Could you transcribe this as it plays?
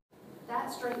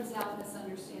that straightens out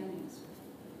misunderstandings.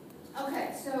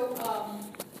 Okay, so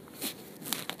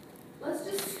let's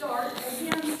just start.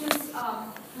 Again, since it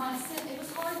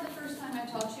was hard the first time I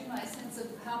taught you, my sense of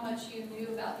how much you knew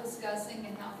about discussing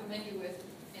and how familiar with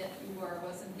it you were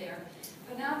wasn't there.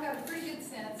 But now I've got a pretty good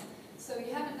sense. So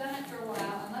you haven't done it for a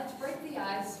while, and let's break the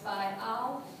ice by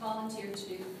I'll volunteer to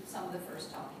do some of the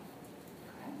first talking.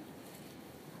 Okay?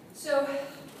 So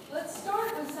let's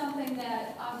start with something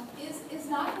that is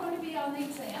not going to be on the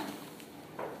exam,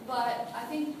 but I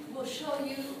think will show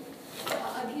you,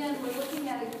 again, we're looking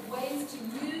at ways to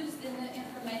use the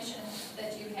information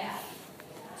that you have.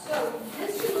 So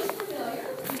this should look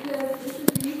familiar because this is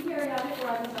the eukaryotic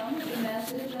ribosome, the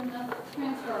message and the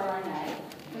transfer RNA.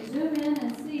 We zoom in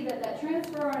and see that that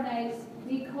transfer RNA's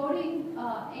decoding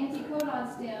anticodon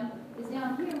stem is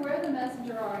down here where the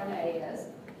messenger RNA is.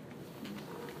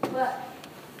 But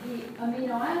the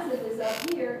amino acid is up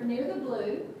here near the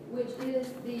blue, which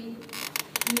is the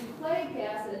nucleic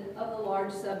acid of the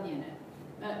large subunit.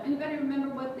 Anybody remember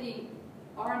what the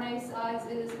RNA size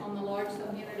is on the large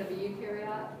subunit of a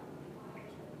eukaryote?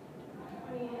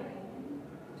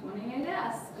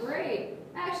 28S. Great.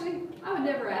 Actually, I would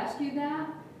never ask you that,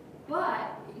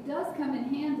 but it does come in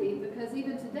handy because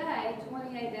even today,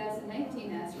 28S and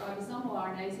 18S ribosomal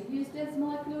RNAs are used as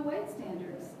molecular weight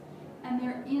standards, and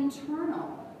they're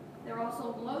internal. They're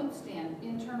also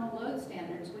internal load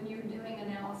standards when you're doing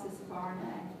analysis of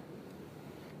RNA.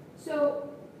 So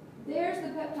there's the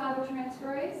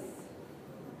peptidotransferase,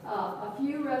 a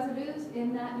few residues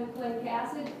in that nucleic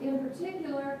acid, in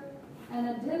particular an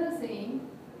adenosine,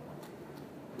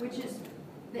 which is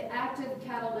the active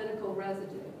catalytical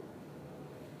residue.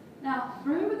 Now,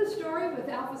 remember the story with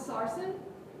alpha-sarsen?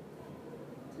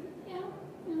 Yeah,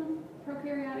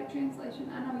 prokaryotic translation.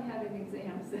 I know you had an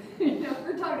exam. So,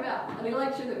 we're talking about an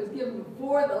lecture that was given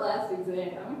before the last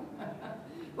exam,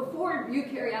 before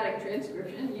eukaryotic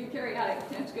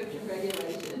transcription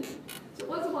regulation. So it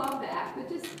was a while back, but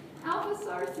just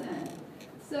alpha-sarsen.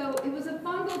 So it was a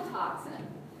fungal toxin.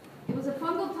 It was a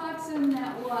fungal toxin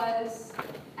that was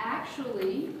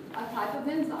actually a type of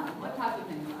enzyme. What type of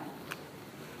enzyme?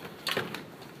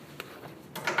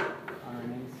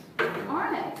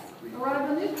 RNase, a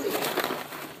ribonuclease,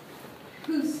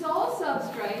 whose sole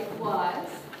substrate was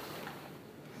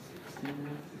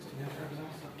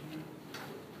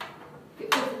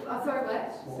sorry, what?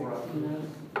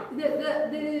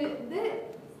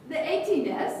 The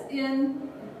 18S in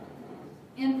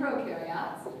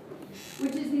prokaryotes,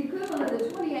 which is the equivalent of the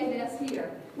 28S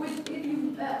here. Which, if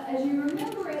you, as you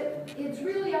remember it, it's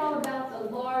really all about the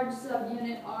large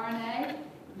subunit RNA,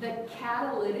 the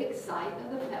catalytic site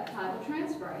of the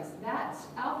peptidotransferase. That's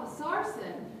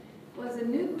alpha-sarsen was a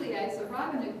nuclease, a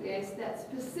ribonuclease, that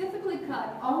specifically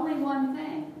cut only one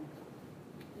thing,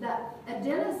 the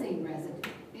adenosine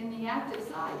residue in the active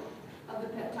site of the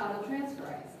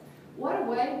peptidotransferase. What a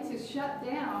way to shut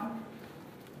down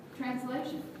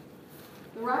translation.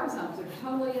 The ribosomes are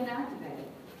totally inactivated.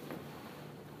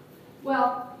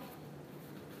 Well,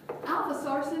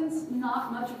 alpha-sarsen's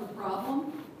not much of a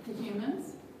problem to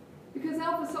humans because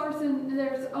alpha-sarsen,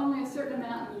 there's only a certain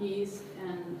amount in yeast,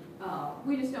 and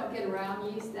we just don't get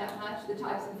around yeast that much, the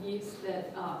types of yeast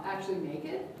that actually make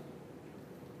it.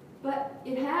 But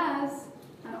it has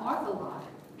an ortholog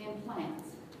in plants.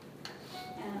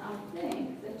 And I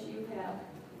think that you have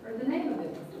heard the name of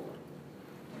it before.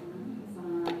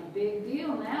 Fine, big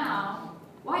deal now.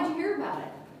 Why'd you hear about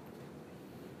it?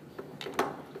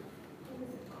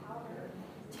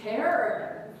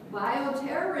 Terror.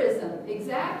 Bioterrorism.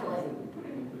 Exactly.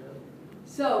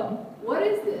 So, what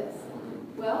is this?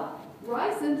 Well,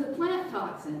 ricin is a plant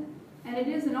toxin, and it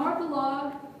is an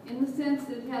ortholog in the sense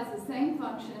that it has the same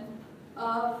function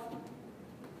of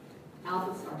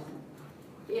alpha-sarsen.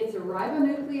 It's a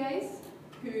ribonuclease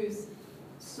whose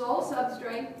sole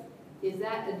substrate is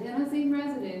that adenosine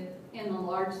residue in the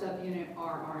large subunit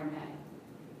rRNA.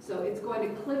 So it's going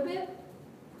to clip it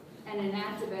and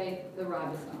inactivate the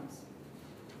ribosomes.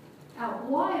 Now,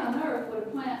 why on earth would a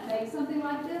plant make something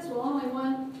like this? Well, only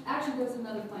one. Actually, there's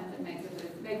another plant that makes it, but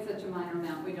it makes such a minor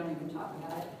amount we don't even talk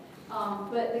about it.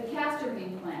 But the castor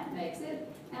bean plant makes it,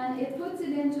 and it puts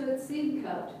it into its seed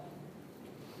coat.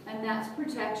 And that's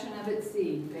protection of its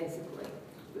seed, basically.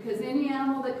 Because any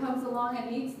animal that comes along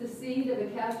and eats the seed of a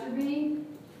castor bean,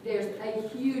 there's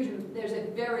a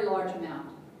very large amount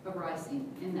of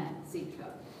ricin in that seed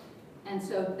coat. And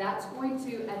so that's going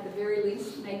to, at the very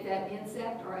least, make that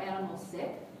insect or animal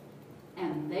sick,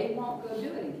 and they won't go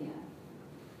do it again.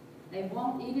 They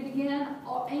won't eat it again,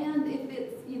 and if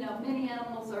it's, many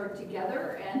animals are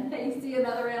together and they see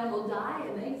another animal die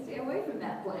and they stay away from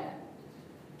that plant.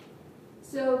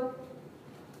 So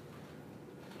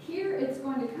here it's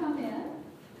going to come in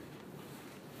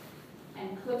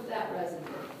and clip that residue.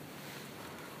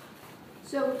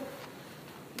 So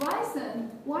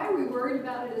ricin, why are we worried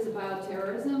about it as a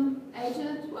bioterrorism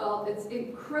agent? Well, it's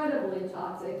incredibly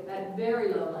toxic at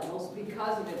very low levels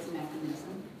because of its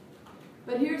mechanism.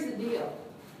 But here's the deal.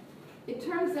 It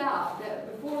turns out that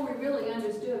before we really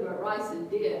understood what ricin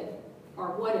did, or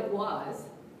what it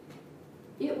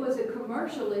was a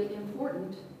commercially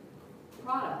important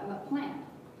product, a plant.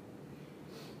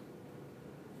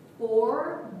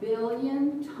 4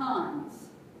 billion tons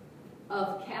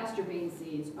of castor bean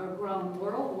seeds are grown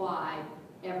worldwide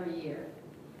every year.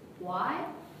 Why?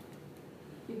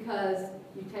 Because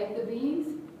you take the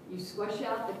beans, you squish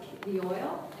out the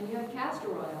oil, and you have castor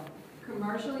oil.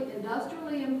 Commercially,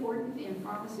 industrially important in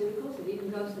pharmaceuticals. It even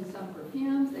goes in some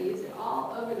perfumes. They use it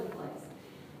all over the place.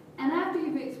 And after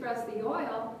you've expressed the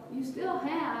oil, you still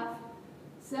have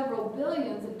several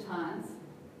billions of tons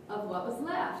of what was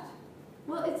left.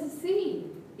 Well, it's a seed.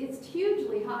 It's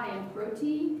hugely high in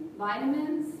protein,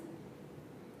 vitamins,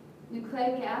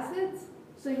 nucleic acids.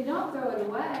 So you don't throw it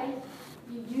away.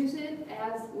 You use it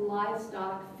as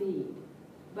livestock feed.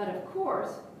 But of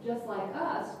course, just like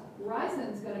us,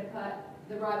 ricin's going to cut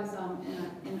the ribosome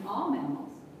in all mammals.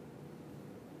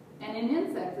 And in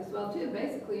insects as well, too,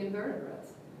 basically invertebrates.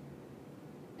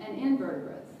 And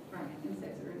invertebrates, right,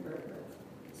 insects are invertebrates.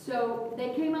 So they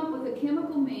came up with a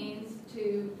chemical means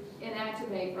to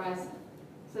inactivate ricin.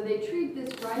 So they treat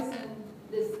this ricin,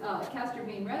 this castor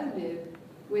bean residue,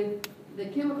 with the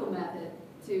chemical method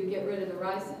to get rid of the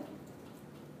ricin.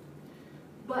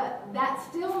 But that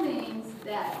still means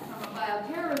that from a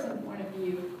bioterrorism point of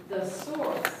view, the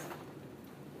source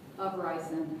of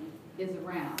ricin is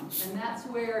around. And that's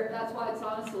why it's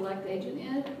on a select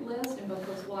agent list, and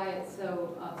because why it's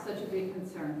such a big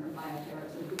concern for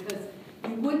bioterrorism, because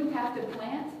you wouldn't have to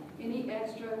plant any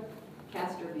extra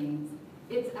castor beans.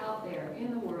 It's out there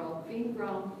in the world being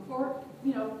grown for,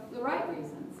 the right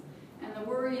reasons. And the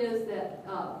worry is that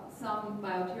some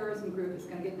bioterrorism group is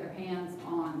going to get their hands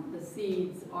on the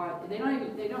seeds, or they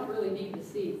don't really need the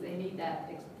seeds. They need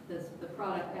the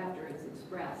product after it's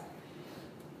expressed.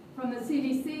 From the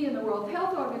CDC and the World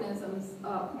Health Organization's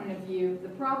point of view, the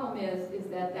problem is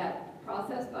that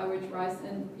process by which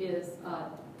ricin is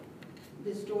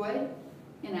destroyed,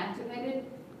 inactivated,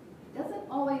 doesn't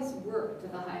always work to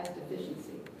the highest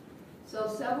efficiency. So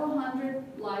several hundred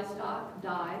livestock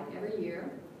die every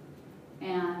year,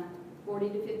 and 40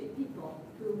 to 50 people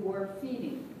who were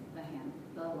feeding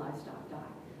the livestock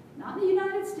die. Not in the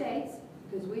United States,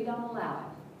 because we don't allow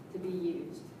it to be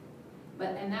used.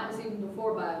 And that was even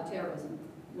before bioterrorism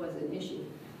was an issue.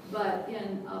 But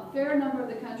in a fair number of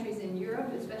the countries in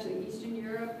Europe, especially Eastern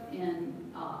Europe, in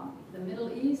the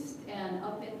Middle East, and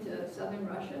up into southern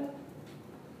Russia,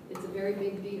 it's a very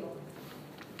big deal.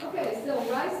 Okay, so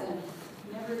ricin.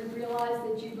 Never realized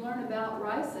that you'd learn about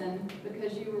ricin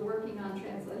because you were working on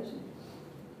translation.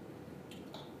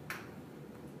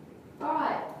 All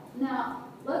right, now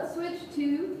let's switch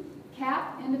to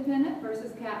CAP-independent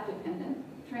versus CAP-dependent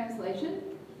translation.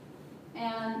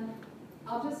 And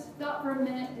I'll just stop for a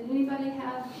minute. Did anybody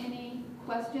have any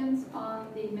questions on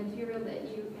the material that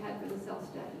you had for the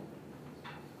self-study?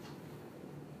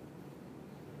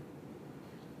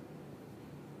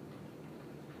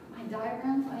 My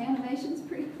diagrams, my animation's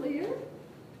pretty clear.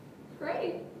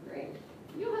 Great, great.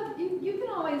 You can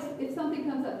always, if something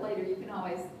comes up later, you can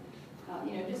always,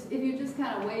 if you just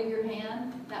kind of wave your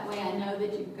hand, that way I know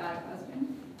that you've got a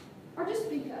question. Or just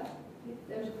speak up.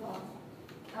 There's a pause.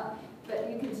 But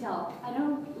you can tell, I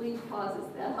don't leave pauses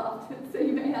that often, so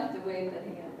you may have to wave the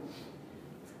hand.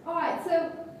 All right,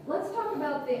 so let's talk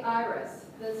about the iris,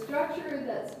 the structure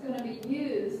that's going to be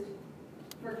used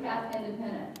for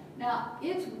CAP-independent. Now,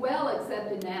 it's well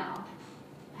accepted now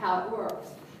how it works,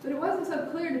 but it wasn't so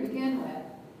clear to begin with.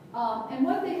 And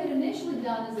what they had initially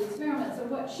done is experiments of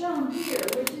what's shown here,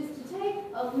 which is to take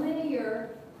a linear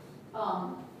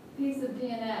piece of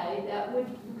DNA that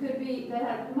that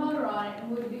had a promoter on it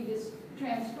and would be just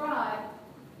transcribed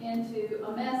into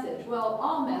a message. Well,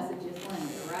 all message is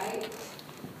linear, right?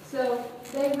 So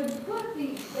they would put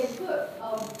a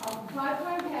 5'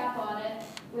 cap on it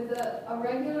with a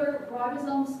regular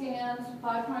ribosome scans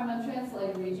 5'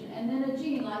 untranslated region, and then a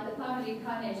gene like the thymidine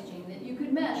kinase gene that you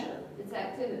could measure its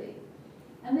activity.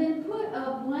 And then put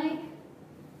a blank,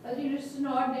 just an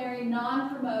ordinary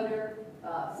non-promoter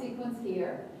sequence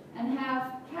here, and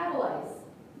have catalase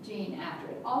gene after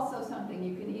it. Also something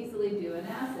you can easily do an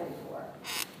assay for.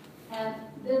 And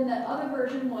then the other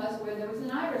version was where there was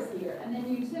an iris here. And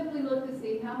then you simply look to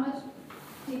see how much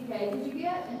TK did you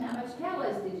get and how much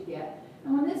catalase did you get?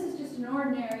 And when this is just an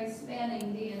ordinary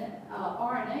spanning DNA,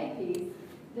 RNA piece,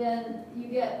 then you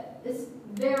get this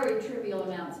very trivial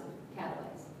amounts of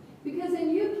catalase. Because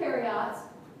in eukaryotes,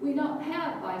 we don't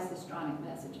have bicistronic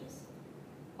messages.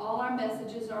 All our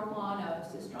messages are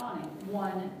monocistronic,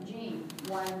 one gene,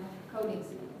 one coding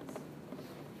sequence.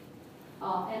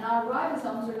 And our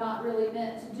ribosomes are not really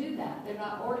meant to do that. They're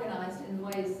not organized in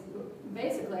ways,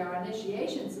 basically our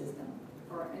initiation system,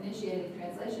 or initiated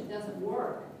translation, doesn't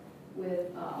work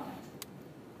with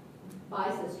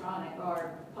bicistronic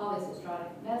or polycistronic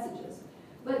messages.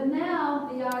 But now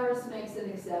the iris makes an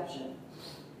exception.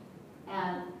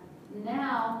 And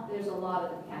now there's a lot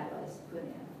of the catalase put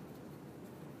in.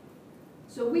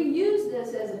 So we use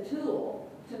this as a tool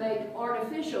to make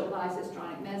artificial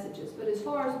bicistronic messages, but as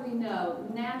far as we know,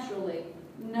 naturally,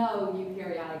 no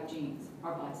eukaryotic genes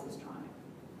are bicistronic.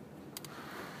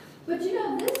 But you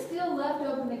know, this still left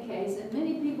open the case, and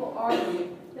many people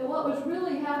argue that what was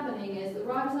really happening is the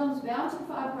ribosomes bound to the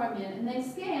 5' end, and they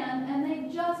scanned, and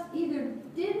they just either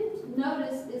didn't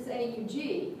notice this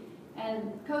AUG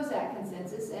and Kozak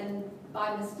consensus, and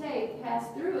by mistake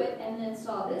passed through it, and then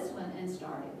saw this one and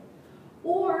started.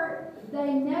 Or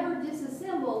they never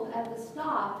disassembled at the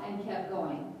stop and kept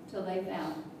going till they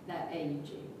found that AUG.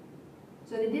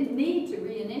 So they didn't need to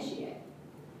reinitiate.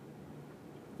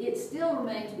 It still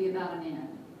remained to be about an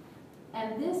end.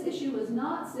 And this issue was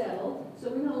not settled, so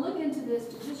we're going to look into this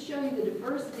to just show you the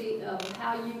diversity of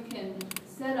how you can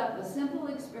set up a simple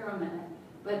experiment,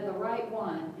 but the right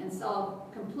one, and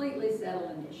completely settle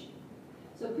an issue.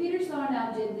 So Peter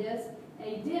Sarnow did this, and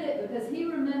he did it because he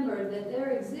remembered that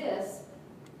there exists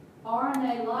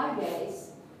RNA ligase,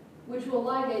 which will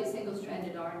ligate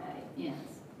single-stranded RNA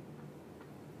ends.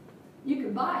 You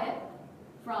can buy it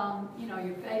from,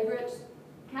 your favorite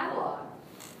catalog.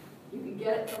 You can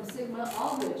get it from Sigma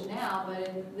Aldrich now, but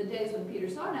in the days when Peter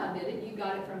Sarnow did it, you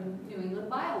got it from New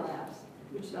England Biolabs,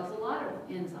 which sells a lot of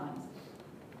enzymes,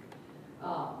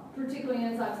 particularly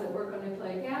enzymes that work on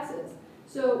nucleic acids.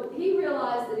 So he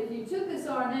realized that if you took this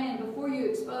RNA and before you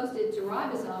exposed it to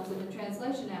ribosomes in the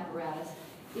translation apparatus,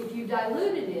 if you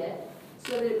diluted it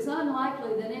so that it's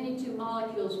unlikely that any two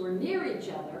molecules were near each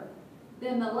other,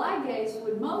 then the ligase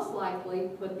would most likely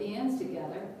put the ends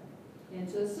together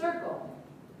into a circle.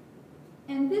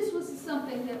 And this was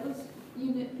something that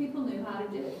people knew how to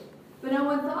do. But no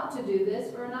one thought to do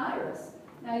this for an iris.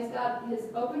 Now he's got his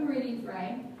open reading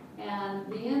frame,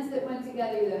 and the ends that went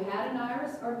together either had an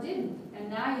iris or didn't. And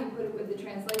now you put it with the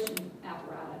translation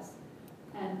apparatus.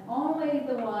 And only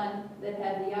the one that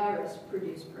had the iris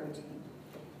produced protein.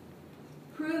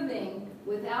 Proving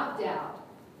without doubt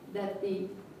that the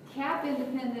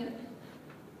cap-independent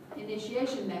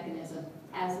initiation mechanism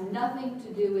has nothing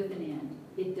to do with an end.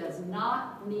 It does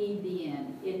not need the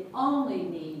end. It only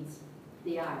needs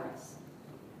the iris.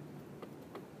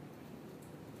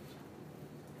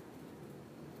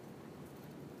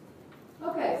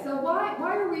 Okay, so why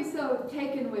are we so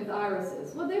taken with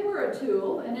irises? Well, they were a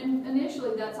tool, and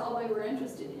initially that's all they were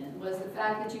interested in, was the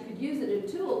fact that you could use it as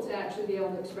a tool to actually be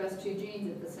able to express two genes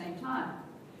at the same time.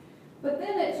 But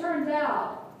then it turns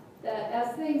out that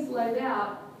as things laid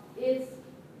out, it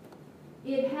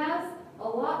has a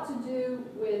lot to do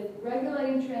with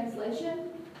regulating translation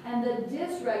and the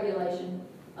dysregulation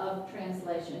of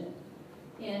translation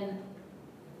in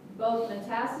both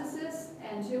metastasis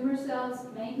and tumor cells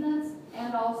maintenance,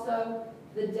 and also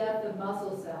the death of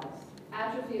muscle cells,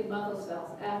 atrophy of muscle cells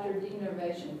after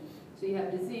denervation. So you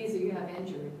have disease or you have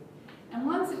injury. And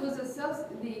once it was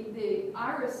the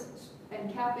iris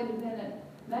and cap-independent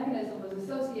mechanism was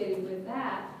associated with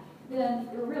that, then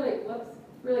we're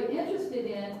really interested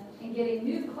in getting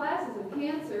new classes of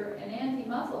cancer and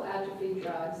anti-muscle atrophy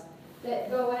drugs that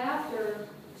go after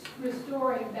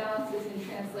restoring balances in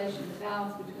translation, the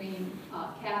balance between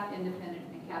cap-independent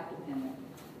and cap-dependent.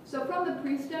 So from the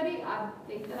pre-study, I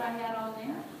think that I had on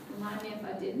there, remind me if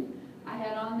I didn't, I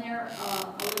had on there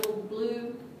a little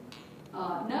blue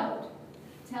note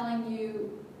telling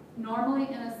you normally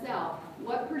in a cell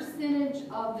what percentage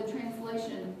of the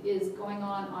translation is going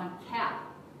on cap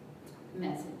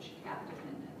message,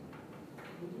 cap-dependent.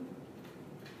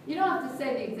 You don't have to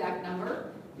say the exact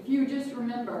number. If you just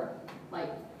remember,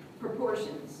 like,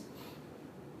 proportions.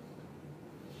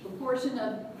 Proportion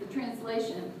of the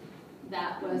translation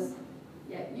that was,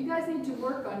 you guys need to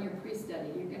work on your pre-study.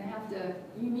 You're going to have to,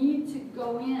 you need to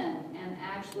go in and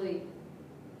actually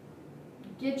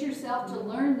get yourself to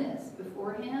learn this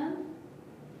beforehand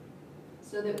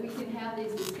so that we can have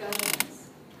these discussions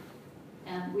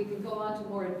and we can go on to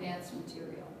more advanced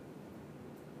material.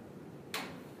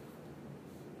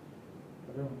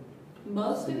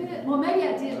 Most of it? Well, maybe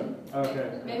I didn't.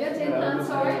 Okay. Maybe I didn't. I'm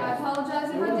sorry. I apologize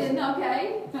if I didn't.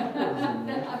 Okay.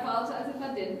 I apologize if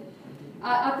I didn't.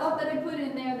 I thought that I put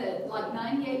in there that like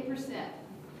 98%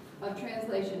 of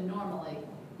translation normally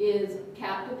is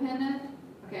cap dependent.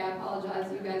 Okay, I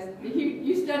apologize, you guys.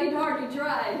 You studied hard. You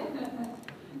tried.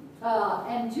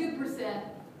 And 2%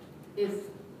 is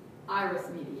iris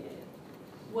mediated.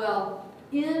 Well,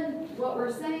 in what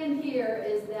we're saying here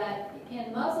is that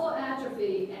in muscle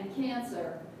atrophy and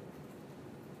cancer,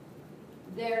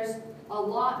 there's a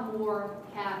lot more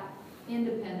cap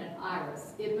independent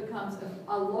iris. It becomes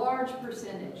a large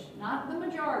percentage, not the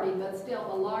majority, but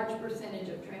still a large percentage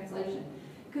of translation,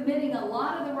 committing a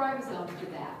lot of the ribosome to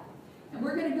that. And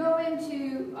we're going to go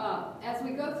into, as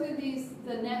we go through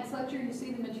the next lecture, you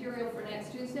see the material for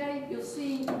next Tuesday, you'll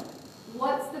see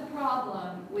what's the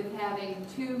problem with having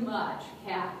too much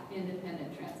cap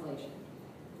independent translation.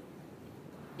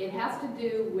 It has to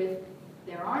do with,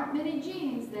 there aren't many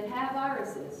genes that have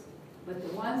irises, but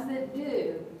the ones that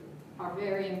do are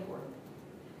very important.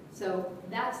 So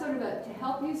that's sort of to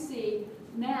help you see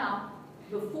now,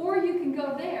 before you can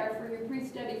go there for your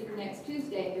pre-study for next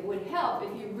Tuesday, it would help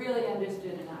if you really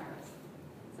understood an iris.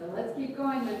 So let's keep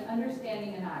going with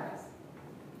understanding an iris.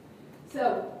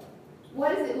 So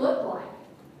what does it look like?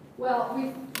 Well,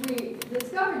 we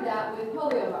discovered that with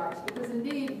poliovirus because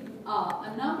indeed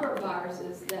a number of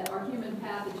viruses that are human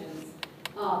pathogens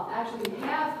actually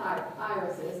have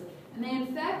irises, and they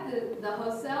infect the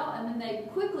host cell, and then they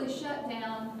quickly shut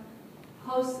down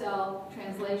host cell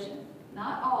translation.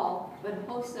 Not all, but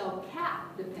host cell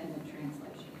cap-dependent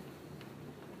translation.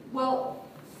 Well,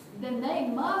 then they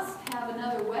must have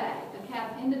another way, a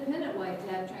cap-independent way to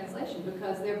have translation,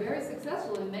 because they're very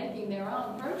successful in making their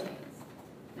own proteins.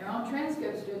 Their own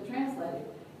transcripts get translated.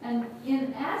 And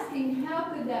in asking how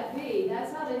could that be,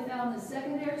 that's how they found the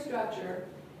secondary structure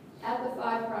at the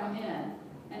 5' end.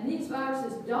 And these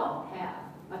viruses don't have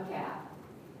a cap.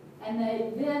 And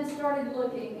they then started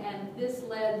looking, and this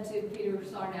led to Peter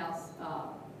Sarnell's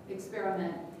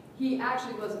experiment. He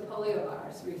actually was a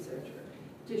poliovirus researcher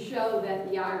to show that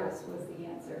the iris was the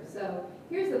answer. So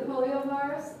here's the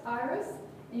poliovirus iris,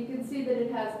 and you can see that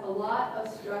it has a lot of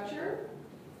structure.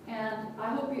 And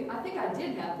I think I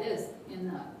did have this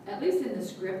in at least in the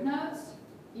script notes.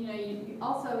 You know, you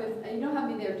also, if you don't have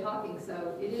me there talking,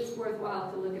 so it is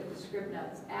worthwhile to look at the script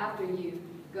notes after you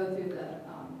go through the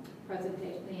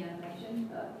presentation, the animation.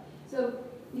 So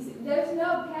you see, there's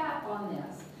no cap on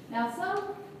this. Now,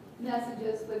 some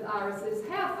messages with irises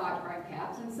have 5'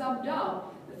 caps, and some don't.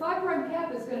 The 5'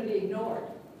 cap is going to be ignored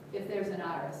if there's an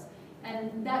iris,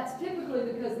 and that's typically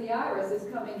because the iris is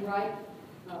coming right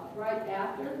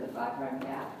after the 5'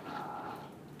 cap.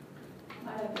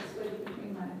 Might have to switch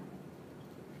between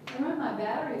I run my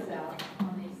batteries out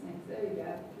on these things. There you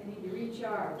go. They need to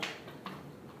recharge.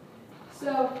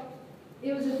 So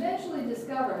it was eventually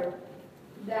discovered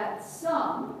that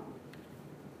some,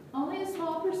 only a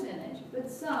small percentage, but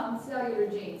some cellular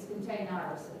genes contain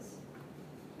irises.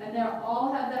 And they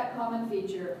all have that common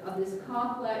feature of this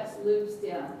complex loop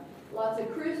stem. Lots of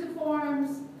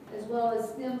cruciforms, as well as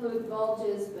stem loop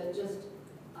bulges, but just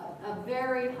a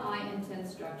very high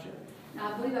intense structure.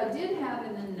 Now, I believe I did have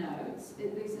in the notes,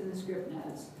 at least in the script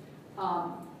notes,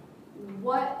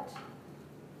 what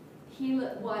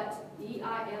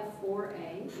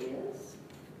EIF4A is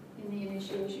in the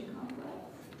initiation complex.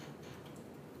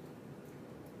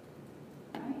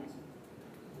 Right?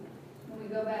 When we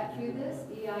go back through this,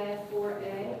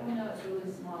 EIF4A, I know it's really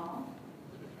small.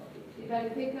 Anybody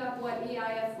pick up what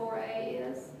EIF4A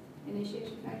is?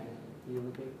 Initiation factor?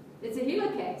 Helicase. It's a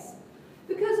helicase.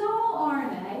 Because all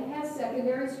RNA has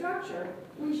secondary structure.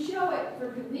 We show it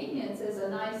for convenience as a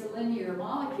nice linear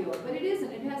molecule, but it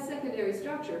isn't. It has secondary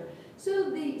structure. So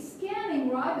the scanning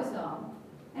ribosome,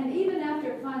 and even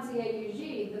after it finds the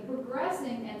AUG, the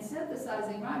progressing and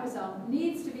synthesizing ribosome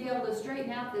needs to be able to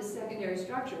straighten out this secondary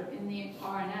structure in the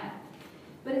RNA.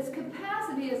 But its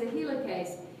capacity as a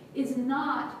helicase is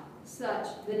not such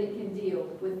that it can deal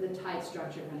with the tight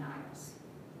structure of an iris.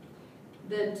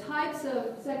 The types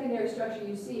of secondary structure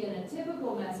you see in a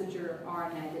typical messenger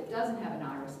RNA that doesn't have an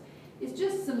iris is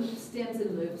just some stems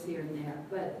and loops here and there,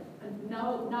 but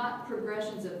no, not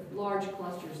progressions of large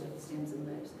clusters of stems and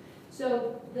loops.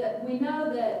 So we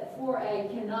know that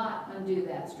 4A cannot undo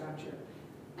that structure.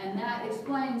 And that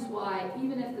explains why,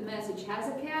 even if the message has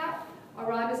a cap, a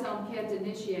ribosome can't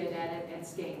initiate at it and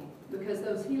scan, because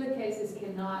those helicases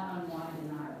cannot unwind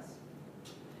an iris.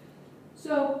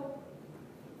 So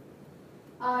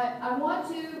I want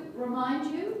to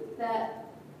remind you that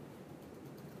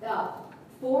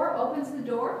 4 opens the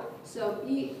door, so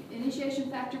initiation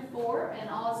factor 4 and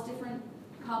all its different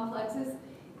complexes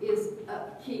is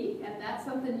a key, and that's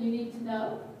something you need to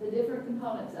know the different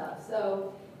components of.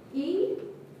 So E,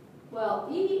 well,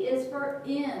 E is for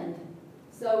end.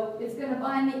 So it's going to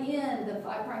bind the end, the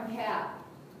 5' cap.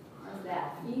 How's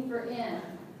that? E for end.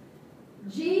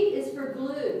 G is for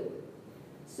glue.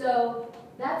 So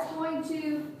that's going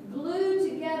to glue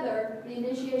together the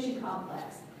initiation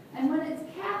complex. And when it's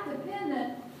cap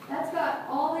dependent, that's got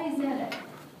all these in it.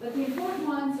 But the important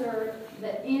ones are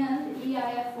the end,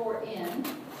 EIF for end,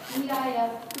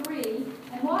 EIF3.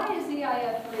 And why is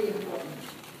EIF3 important?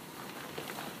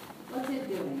 What's it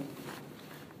doing?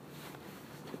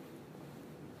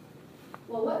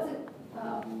 Well, what's it?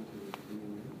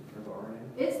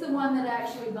 It's the one that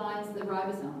actually binds the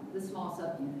ribosome, the small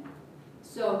subunit.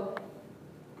 So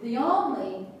the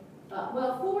only,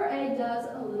 well, 4A does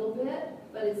a little bit,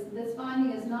 but this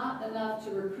binding is not enough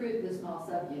to recruit the small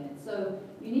subunit. So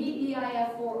you need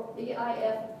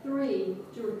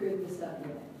EIF3 to recruit the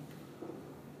subunit.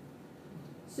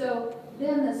 So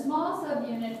then the small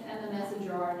subunit and the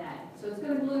messenger RNA. So it's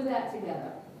going to glue that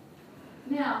together.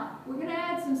 Now, we're going to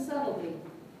add some subtlety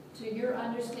to your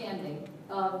understanding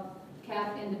of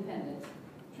cap independent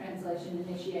translation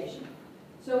initiation.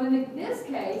 So in this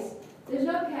case, there's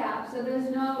no cap, so there's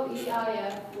no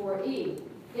EIF for E.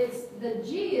 It's the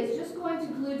G is just going to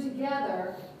glue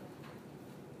together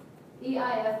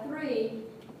EIF3,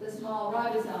 the small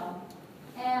ribosome,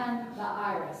 and the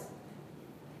iris.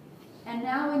 And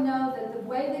now we know that the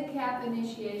way that cap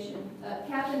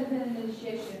independent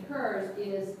initiation occurs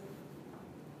is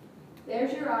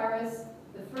there's your iris.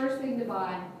 The first thing to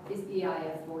bind is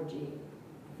EIF4G.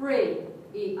 Free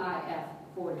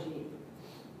EIF4G.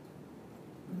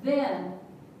 Then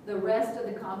the rest of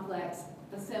the complex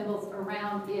assembles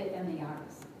around it and the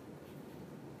iris.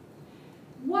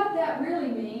 What that really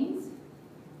means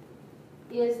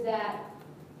is that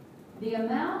the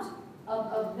amount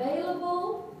of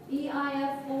available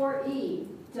EIF4E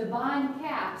to bind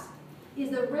caps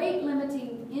is the rate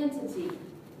limiting entity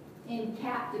in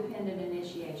cap-dependent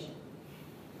initiation.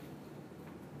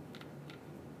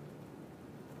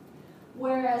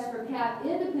 Whereas for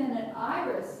cap-independent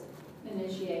iris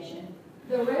initiation,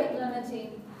 the rate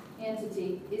limiting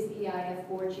entity is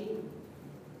EIF4G.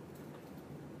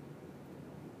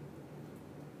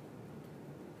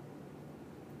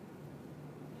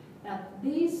 Now,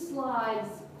 these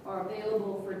slides are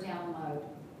available for download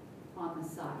on the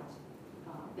site.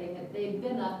 They've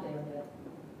been up there, but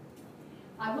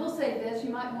I will say this, you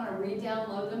might want to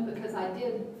re-download them because I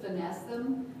did finesse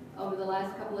them over the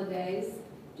last couple of days,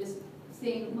 just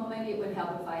seeing, well, maybe it would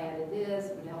help if I added this,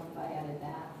 it would help if I added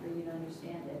that for you to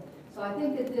understand it. So I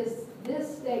think that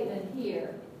this statement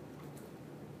here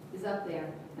is up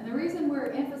there. And the reason we're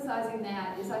emphasizing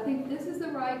that is I think this is the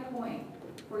right point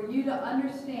for you to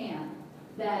understand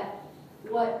that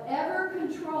whatever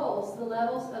controls the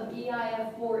levels of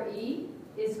EIF4E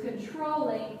is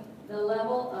controlling the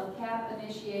level of cap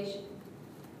initiation.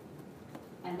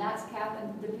 And that's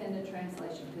cap-dependent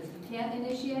translation, because you can't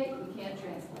initiate, you can't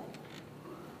translate.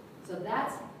 So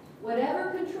that's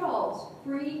whatever controls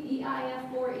free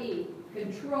EIF4E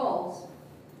controls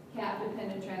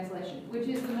cap-dependent translation, which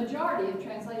is the majority of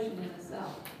translation in the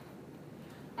cell.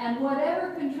 And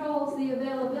whatever controls the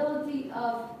availability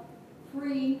of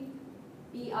free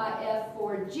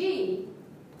EIF4G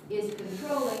is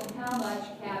controlling how much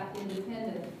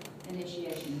cap-independent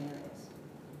initiation there is.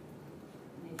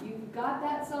 And if you've got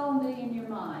that solidly in your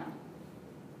mind,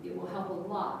 it will help a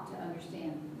lot to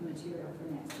understand the material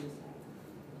for next Tuesday.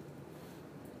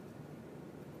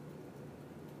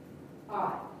 All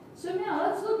right, so now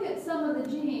let's look at some of the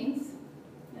genes,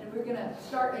 and we're going to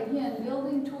start again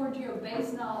building towards your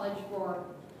base knowledge for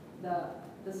the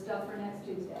stuff for next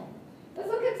Tuesday. Let's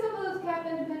look at some of those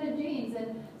cap-independent genes.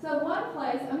 And so one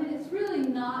place, I mean, it's really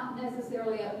not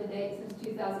necessarily up to date since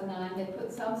 2009. They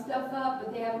put some stuff up,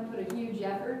 but they haven't put a huge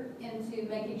effort into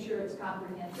making sure it's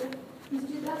comprehensive since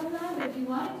 2009. But if you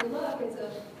wanted to look, it's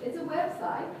a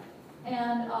website.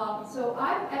 And so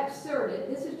I've excerpted,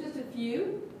 this is just a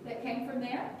few that came from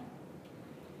there.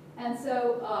 And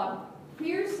so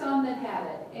here's some that have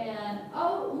it. And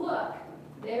oh, look,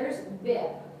 there's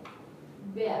BIP.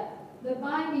 BIP. The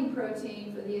binding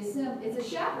protein for the assembly, it's a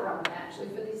chaperone actually,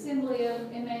 for the assembly of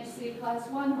MHC class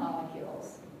 1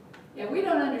 molecules. Yeah, we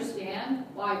don't understand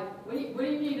why, what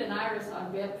do you need an iris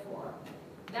on BIP for?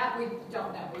 That we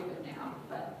don't know even now,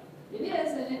 but it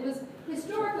is, and it was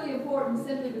historically important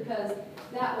simply because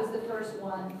that was the first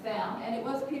one found, and it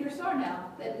was Peter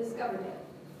Sarnow that discovered it.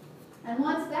 And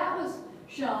once that was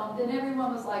shown, then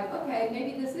everyone was like, okay,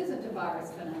 maybe this isn't a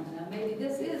virus phenomenon. Maybe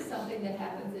this is something that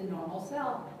happens in normal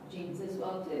cell genes as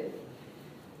well too.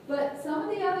 But some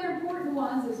of the other important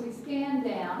ones as we scan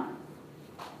down,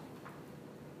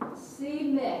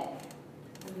 c-Myc,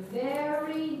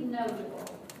 very notable.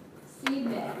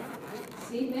 c-Myc.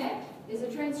 c-Myc is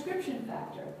a transcription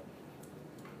factor.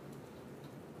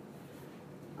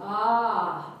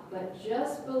 Ah, but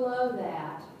just below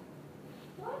that,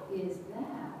 what is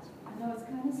that? I know it's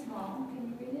kind of small. Can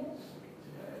you read it?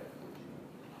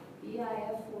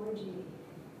 EIF4G.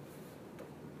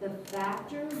 The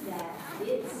factor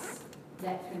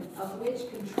of which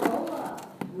control of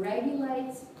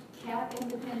regulates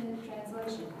cap-independent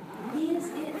translation is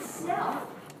itself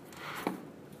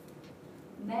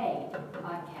made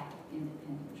by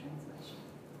cap-independent translation.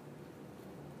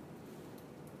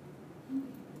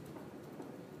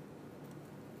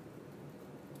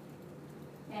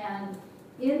 And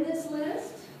in this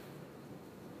list,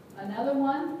 another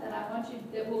one that I want you,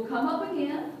 that will come up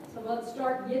again, so let's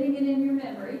start getting it in your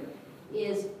memory,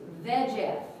 is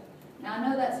VEGF. Now I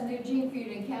know that's a new gene for you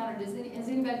to encounter. Has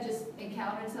anybody just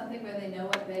encountered something where they know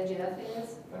what VEGF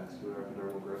is? Vascular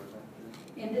epidermal growth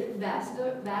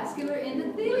factor. Vascular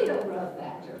endothelial growth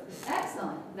factor.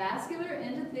 Excellent. Vascular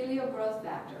endothelial growth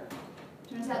factor.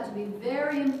 Turns out to be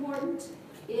very important.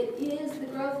 It is the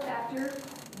growth factor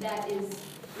that is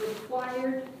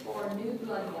required for a new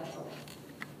blood vessel.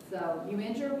 So you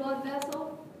injure a blood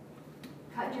vessel,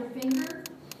 cut your finger,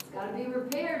 it's got to be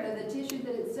repaired or the tissue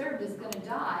that it served is going to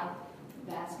die.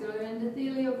 Vascular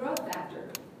endothelial growth factor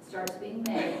starts being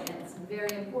made, and it's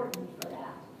very important for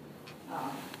that.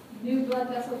 New blood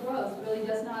vessel growth really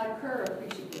does not occur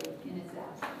appreciably in its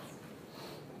absence.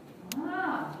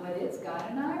 Ah, but it's got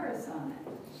an iris on it.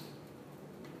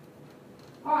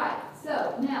 All right,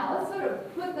 so now let's sort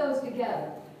of put those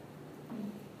together.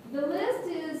 The list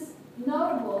is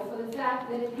notable for the fact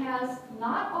that it has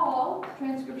not all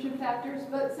transcription factors,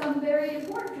 but some very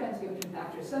important transcription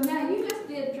factors. So now you just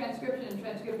did transcription and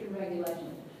transcription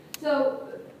regulation. So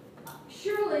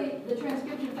surely the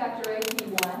transcription factor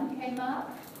AP1 came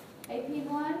up.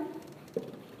 AP1?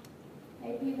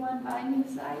 AP1 binding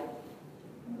site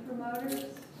and promoters.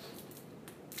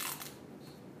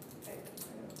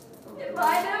 It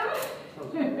might have.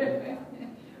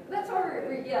 That's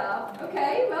where yeah.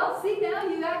 Okay, well, see now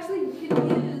you actually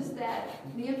can use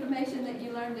the information that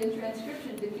you learned in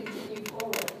transcription to continue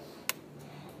forward.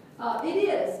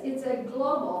 It's a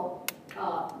global,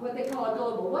 what they call a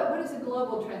global. What does a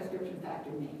global transcription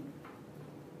factor mean?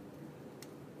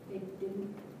 They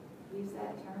didn't use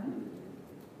that term?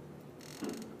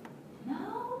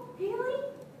 No? Really?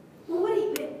 Well, what do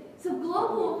you think? So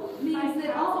global means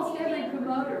that almost every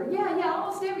promoter,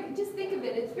 almost every, just think of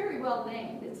it, it's very well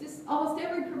named. It's just almost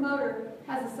every promoter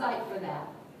has a site for that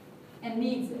and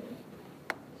needs it.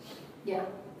 Yeah,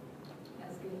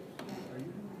 that's good. Yeah.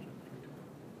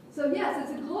 So yes,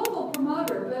 it's a global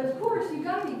promoter, but of course you've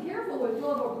got to be careful with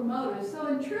global promoters. So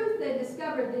in truth, they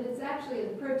discovered that it's actually a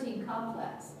protein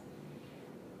complex.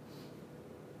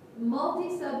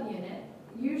 Multi-subunit,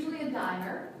 usually a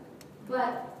dimer,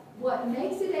 but what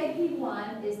makes it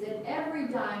AP1 is that every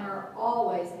dimer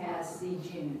always has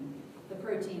C-Jun, the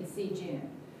protein C-Jun.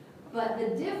 But the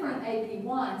different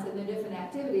AP1s and the different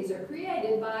activities are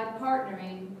created by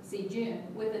partnering C-Jun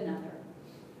with another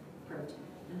protein,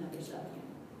 another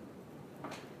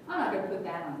subunit. I'm not going to put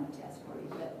that on the test for you,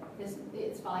 but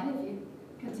it's fine if you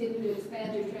continue to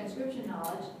expand your transcription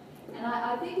knowledge. And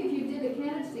I think if you did a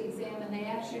candidacy exam and they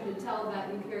asked you to tell about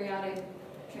eukaryotic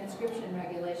transcription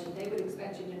regulation, they would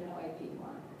expect you to know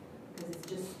AP1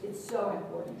 because it's so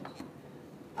important.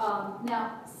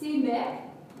 Now, c-Myc,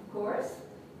 of course,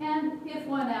 and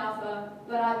HIF1 alpha,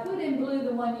 but I put in blue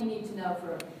the one you need to know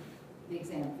for the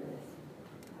exam for this.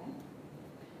 Okay?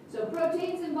 So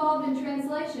proteins involved in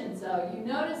translation. So you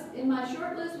notice in my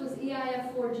short list was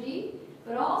EIF4G,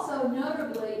 but also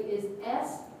notably is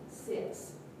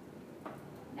S6.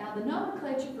 Now the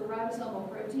nomenclature for ribosomal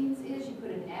proteins is you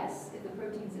put an S if the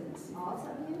protein's in the small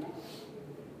subunit,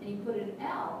 and you put an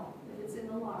L if it's in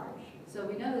the large. So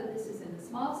we know that this is in the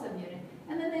small subunit,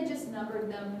 and then they just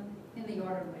numbered them in the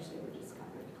order in which they were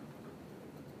discovered.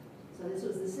 So this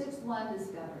was the 6th one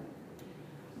discovered.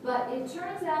 But it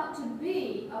turns out to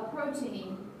be a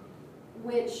protein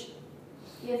which,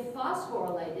 if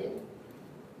phosphorylated,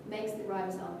 makes the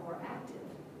ribosome more active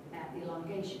at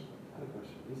elongation. I have a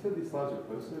question. You said these slides are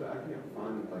posted. I can't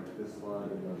find like this slide.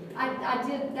 I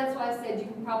did. That's why I said you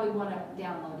can probably want to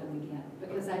download them again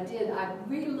because I did. I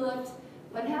re-looked.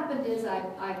 What happened is I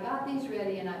got these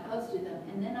ready and I posted them,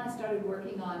 and then I started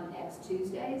working on next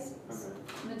Tuesday's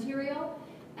material,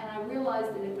 and I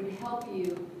realized that it would help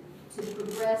you to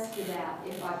progress to that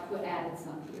if I added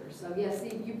some here. So yes,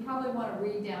 see, you probably want to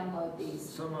re-download these.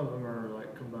 Some of them are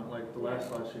like combined, like the last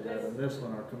slide she had, and this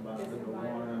one are combined into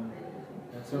one,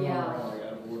 and some of them are like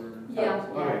out of order. Yeah,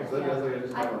 Okay, so that does like I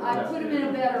just have I put them in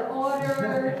a better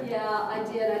order. Yeah, I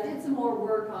did. I did some more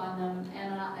work on them,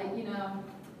 and I, you know,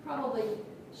 probably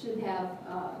should have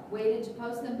waited to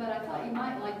post them, but I thought you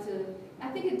might like to. I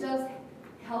think it does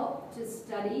help to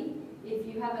study if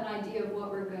you have an idea of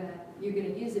what you're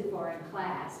gonna use it for in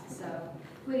class. So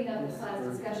putting up the class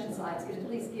discussion slides could at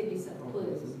least give you some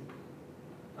clues.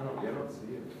 I don't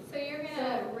see it. So you're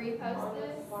gonna repost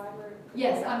this?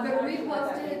 Yes, I'm gonna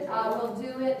repost it. I will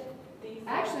do it.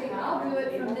 Actually, I'll do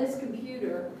it from this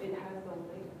computer It has the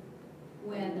link.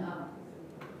 when,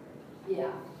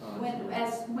 yeah.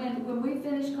 When we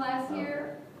finish class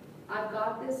here, I've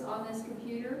got this on this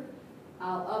computer.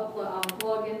 I'll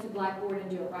log into Blackboard and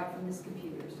do it right from this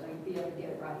computer, so you'll be able to get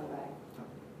it right away.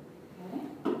 Okay?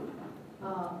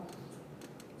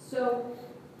 So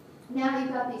now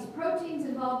you've got these proteins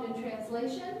involved in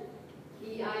translation,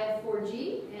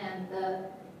 EIF4G and the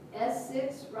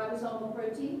S6 ribosomal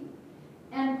protein,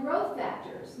 and growth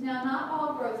factors. Now, not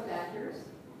all growth factors,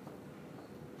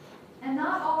 and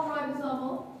not all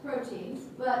ribosomal proteins,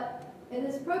 but in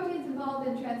this proteins involved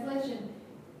in translation,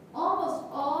 almost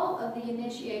all of the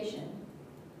initiation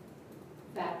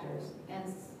factors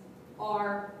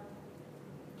are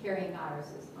carrying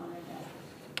irises on their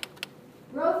message.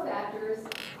 Growth factors,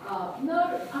 I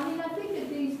think that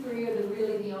these three are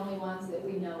really the only ones that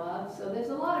we know of. So there's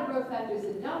a lot of growth factors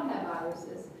that don't have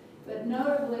irises, but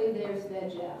notably there's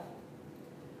VEGF.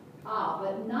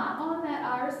 But not on that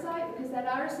iris site, because that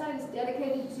iris site is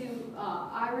dedicated to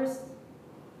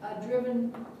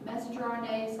iris-driven messenger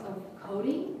RNAs of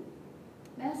coding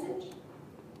message.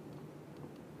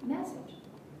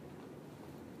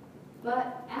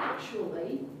 But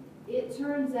actually, it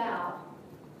turns out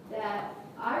that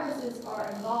irises are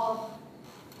involved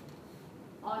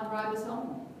on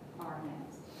ribosomal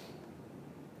RNAs.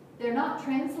 They're not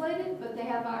translated, but they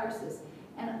have irises.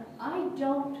 And I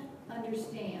don't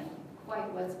understand quite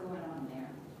what's going on there.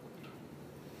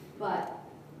 But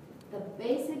the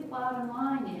basic bottom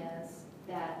line is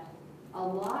that a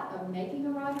lot of making a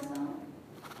ribosome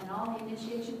and all the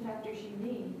initiation factors you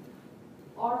need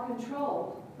are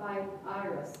controlled by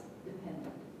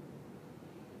iris-dependent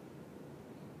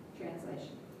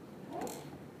translation. Okay?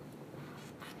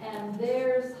 And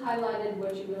there's highlighted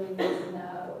what you really need to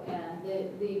know, and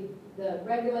the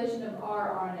regulation of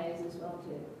rRNAs as well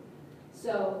too.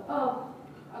 So,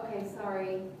 okay,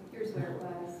 sorry, here's where it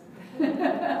was.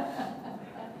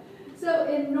 So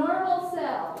in normal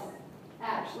cells,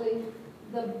 actually,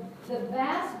 the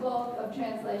vast bulk of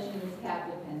translation is cap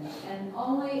dependent, and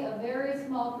only a very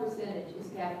small percentage is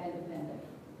cap independent.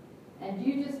 And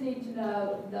you just need to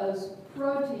know those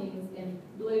proteins in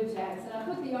blue text. And I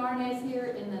put the RNAs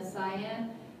here in the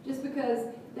cyan, just because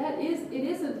it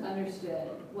isn't understood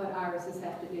what irises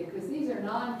have to do, because these are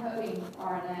non-coding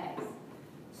RNAs.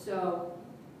 So,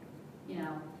 you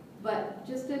know, but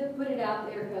just to put it out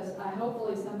there, because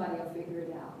hopefully somebody will figure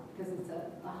it out, because it's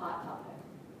a hot topic.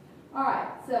 All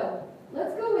right, so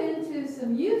let's go into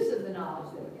some use of the knowledge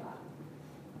that we got.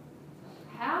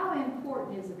 How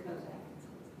important is a Kozak consensus?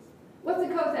 What's a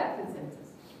Kozak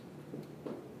consensus?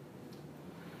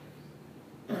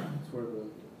 It's where the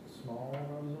small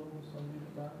ribosomal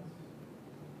subunit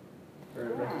or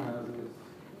it recognizes.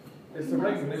 It's the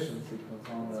recognition sequence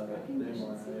on the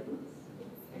mRNA.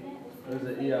 There's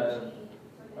an EIF.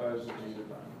 Oh, it's a G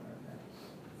defined.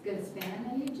 It's going to span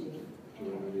AUG.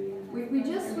 We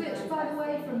just switched, by the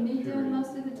way, from me doing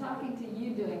most of the talking to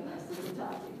you doing most of the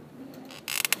talking.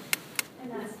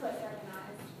 And that's what's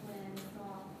recognized when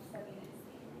small subunits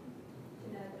scan, to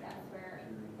know that that's where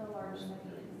the large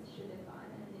subunits should define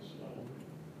and initiate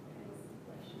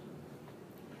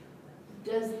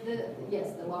translation. Yes,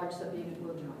 the large subunit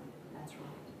will join. That's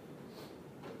right.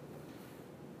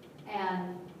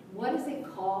 And what is it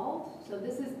called? So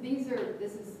this is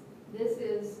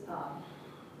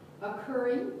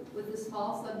occurring with the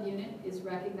small subunit is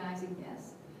recognizing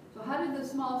this. So how did the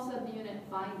small subunit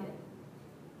find it?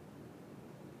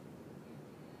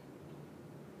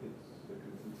 It's a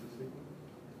consensus sequence.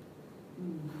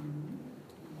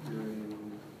 Mm-hmm.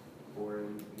 Doing,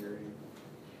 boring, hearing.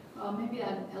 Maybe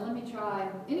let me try.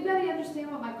 Anybody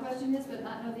understand what my question is but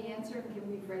not know the answer? Can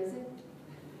we phrase it?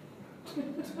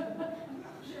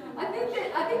 I think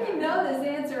you know this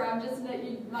answer.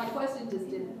 My question just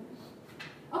didn't.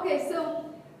 Okay,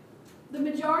 so the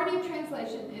majority of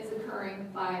translation is occurring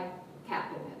by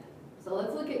cap dependent. So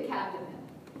let's look at cap dependent.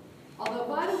 Although,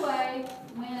 by the way,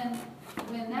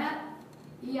 when that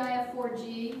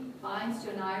EIF4G binds to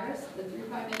an iris, the 3'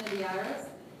 end of the iris,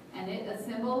 and it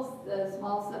assembles the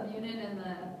small subunit and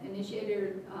the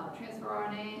initiator transfer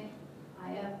RNA,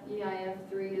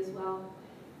 EIF3 as well,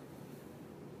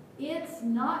 it's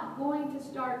not going to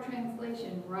start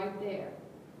translation right there.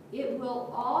 It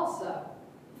will also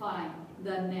find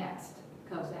the next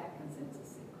Kozak consensus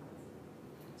sequence.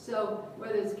 So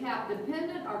whether it's cap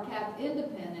dependent or cap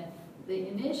independent, the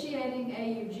initiating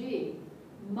AUG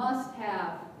must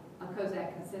have a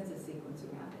Kozak consensus sequence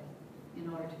around it in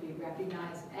order to be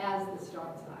recognized as the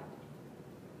start site.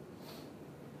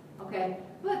 Okay,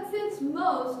 but since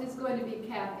most is going to be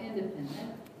cap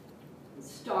independent,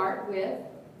 start with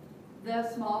the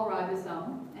small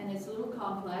ribosome and its little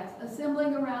complex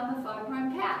assembling around the 5'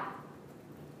 cap.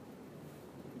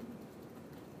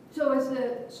 So is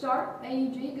the start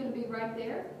AUG going to be right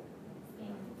there?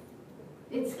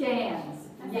 It scans.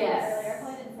 I said that Yes. earlier, I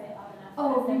probably didn't say it loud enough.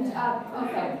 Oh, I you, said that.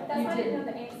 okay, That's you why I didn't didn't.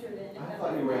 know the answer then. I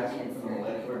thought you were asking for the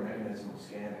molecular mechanism of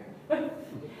scanning.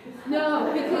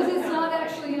 No, because it's not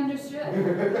actually understood.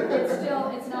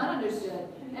 It's not understood.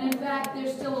 And in fact,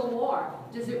 there's still a war.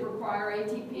 Does it require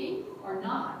ATP or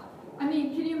not? I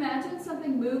mean, can you imagine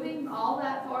something moving all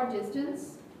that far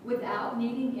distance without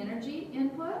needing energy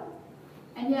input?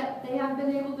 And yet they haven't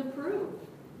been able to prove.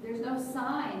 There's no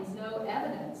signs, no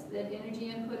evidence that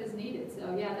energy input is needed.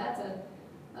 So yeah, that's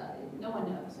no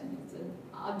one knows, and it's an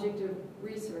object of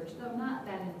research, though not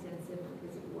that intensive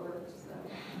because it works.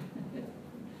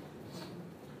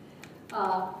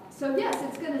 So yes,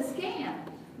 it's going to scan,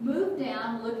 move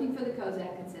down looking for the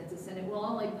Kozak consensus, and it will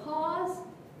only pause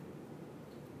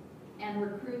and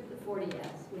recruit the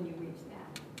 40S when you reach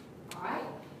that. All right?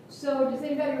 So does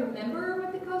anybody remember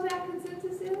what the Kozak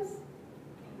consensus is?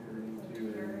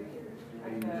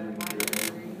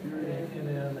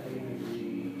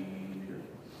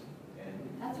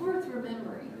 That's worth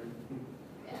remembering.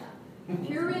 Yeah.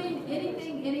 Purine,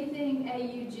 anything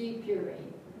AUG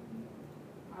purine.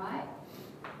 All right?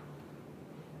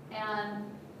 And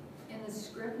in the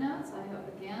script notes, I hope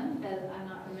again that I'm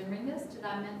not remembering this. Did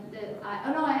I mean that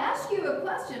oh no, I asked you a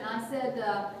question. I said,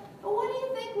 well, what do you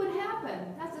think would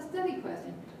happen? That's a study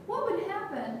question. What would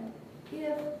happen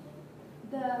if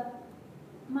the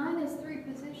 -3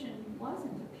 position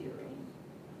wasn't a purine?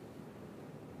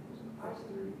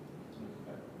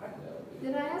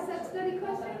 Did I ask that study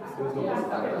question?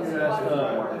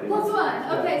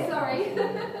 +1. Okay, sorry.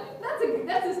 That's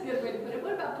a good way to put it.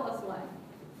 What about +1?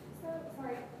 So,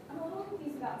 sorry, I'm a little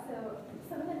confused about, so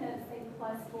some of the notes say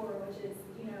 +4, which is,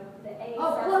 the A.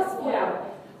 Oh, starts with +4. four.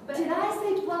 But Did I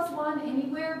say +1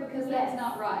 anywhere? Because that's Yes.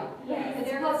 not right. Yes, It's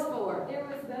there was- +4. There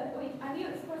was both, I knew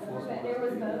it was +4, but there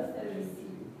was both, so just.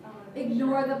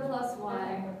 Ignore the +1.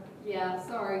 Okay. Yeah,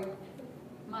 sorry.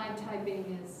 My typing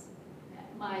is,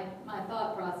 my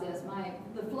thought process,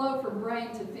 the flow from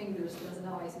brain to fingers doesn't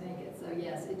always make it. So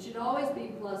yes, it should always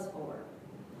be +4.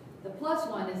 The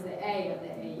 +1 is the A of the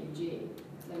AUG.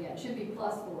 So yeah, it should be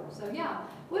 +4. So yeah,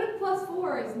 what if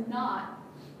 +4 is not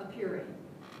a purine?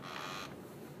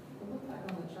 It looked like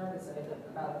on the chart it said that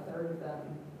about a third of them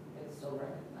is still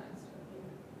recognized.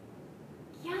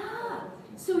 Yeah,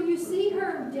 so you see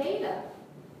her data.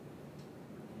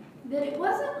 That it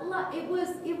wasn't like, it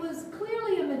was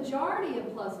clearly a majority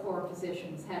of +4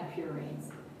 positions had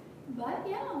purines. But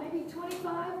yeah, maybe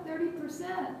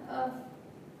 25–30% of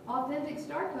authentic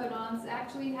start codons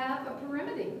actually have a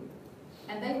pyrimidine.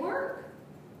 And they work.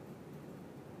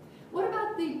 What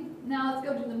about now let's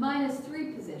go to the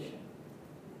 -3 position.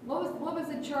 What was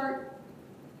the chart?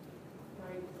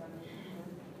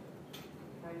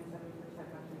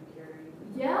 97% not purine.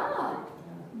 Yeah,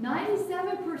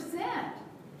 97%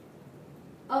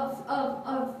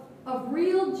 of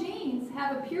real genes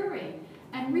have a purine,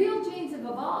 and real genes have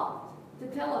evolved to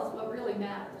tell us what really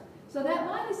matters. So that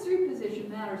 -3 position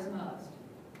matters most.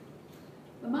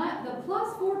 The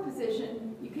 +4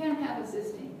 position, you can't have a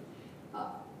cysteine.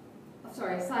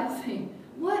 Sorry, a cysteine.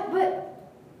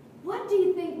 What do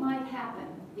you think might happen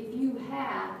if you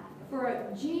had, for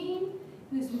a gene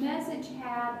whose message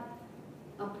had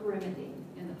a pyrimidine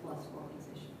in the +4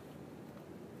 position?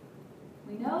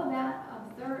 We know that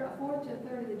a fourth to a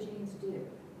third of the genes do.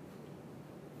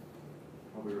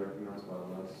 Probably recognized by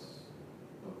less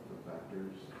of the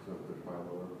factors, so there's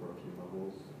probably lower protein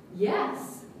levels.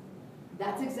 Yes,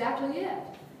 that's exactly it.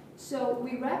 So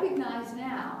we recognize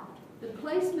now the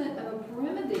placement of a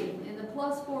pyrimidine in the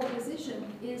 +4 position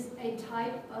is a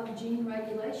type of gene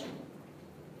regulation.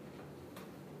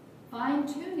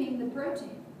 Fine-tuning the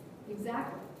protein,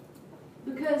 exactly.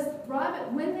 Because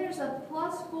when there's a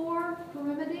 +4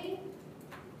 pyrimidine,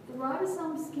 the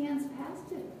ribosome scans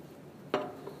past it.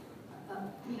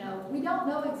 You know, we don't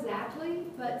know exactly,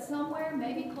 but somewhere,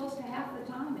 maybe close to half the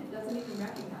time, it doesn't even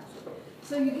recognize it.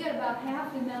 So you get about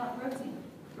half the amount of protein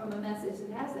from a message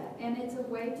that has that. And it's a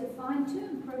way to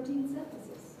fine-tune protein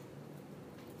synthesis.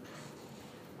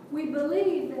 We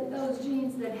believe that those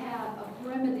genes that have a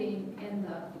pyrimidine in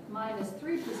the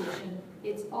 -3 position,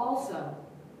 it's also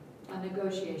a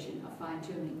negotiation of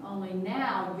fine-tuning. Only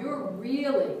now you're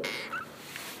really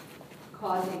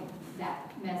causing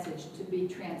that message to be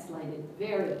translated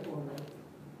very poorly.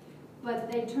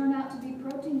 But they turn out to be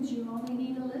proteins you only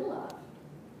need a little of.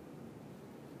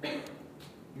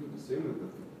 You would assume that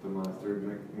the -3 would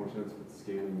make more sense with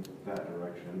scaling that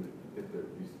direction if they're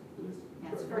used to this.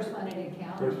 That's the first one it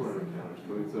encounters. First one it encounters.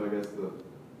 I mean, so I guess the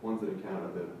ones that encounter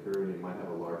the pyrimidine might have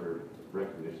a larger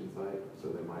recognition site, so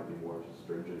they might be more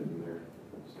stringent in their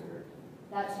steric.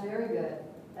 That's very good.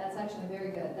 That's actually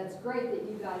very good. That's great that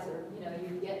you guys are, you know,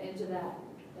 you get into that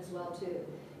as well too.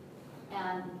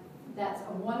 And that's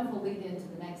a wonderful lead into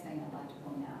the next thing I'd like to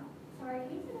point out. Sorry,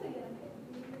 can you say that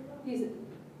again?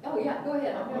 Oh yeah, go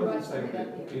ahead. I'm I going to was write just saying something up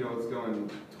that, here. you know, it's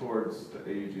going towards the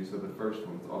AUG, so the first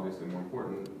one's obviously more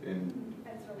important, and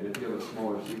if you have a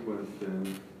smaller sequence, then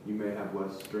you may have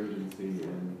less stringency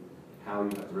in how you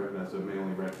have to recognize, so it only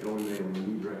may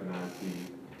need to recognize the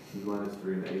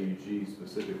 -3 and the AUG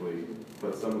specifically,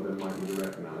 but some of them might need to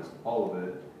recognize all of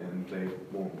it, and they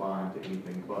won't bind to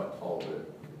anything but all of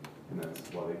it, and that's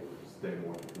why they stay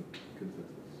more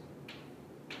consensus.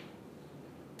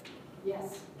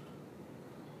 Yes.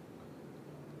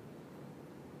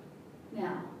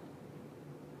 Now,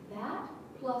 that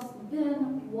plus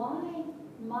then why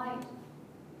might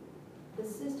the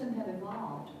system have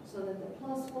evolved so that the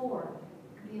 +4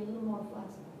 could be a little more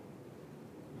flexible?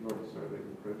 You already started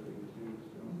making protein too,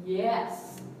 so.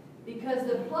 Yes, because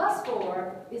the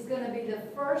 +4 is going to be the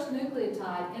first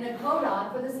nucleotide in a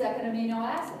codon for the second amino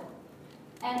acid.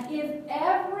 And if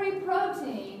every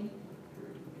protein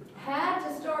had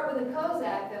to start with a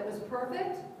Kozak that was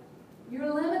perfect,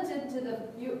 you're limited to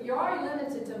you're already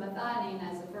limited to methionine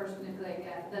as the first nucleic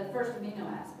acid, the first amino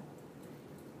acid.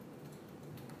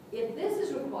 If this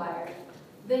is required,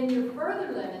 then you're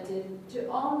further limited to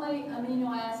only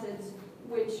amino acids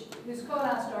whose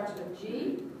codon starts with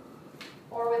G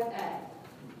or with A.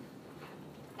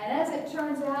 And as it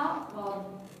turns out, well,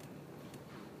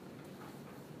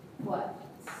 what?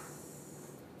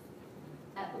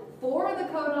 4 of the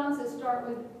codons that start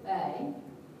with A,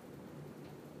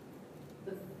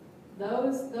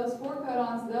 those 4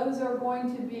 codons, those are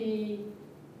going to be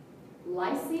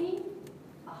lysine,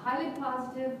 a highly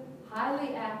positive,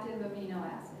 highly active amino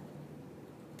acid.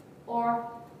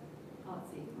 Or, let's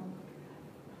see,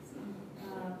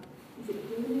 is it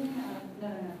glutamine? No,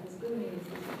 because glutamine is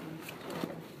this one.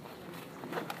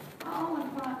 Oh, my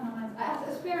front lines.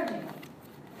 Asparagine.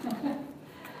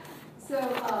 So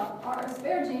our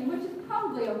asparagine, which is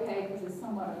probably okay because it's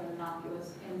somewhat of an innocuous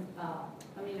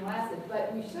amino acid, but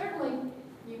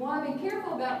you want to be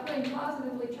careful about putting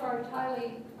positively charged,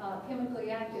 highly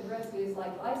chemically active residues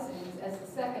like lysines as the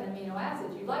second amino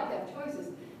acid. You'd like to have choices.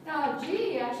 Now,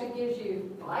 G actually gives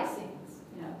you lysines.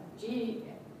 You know,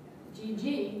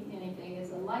 GG, anything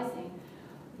is a lysine,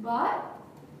 but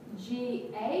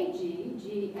GAG,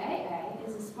 GAA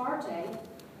is aspartate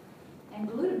and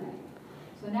glutamate.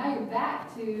 So now you're back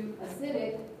to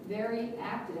acidic, very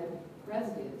active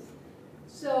residues.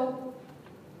 So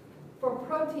for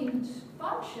protein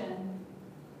function,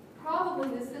 probably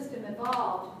the system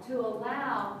evolved to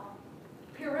allow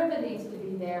pyrimidines to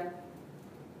be there.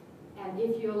 And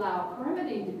if you allow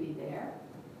pyrimidine to be there,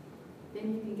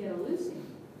 then you can get a leucine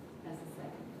as a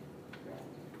second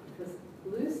residue. Because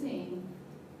leucine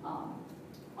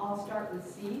all start with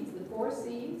C's, the 4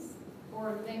 C's. 4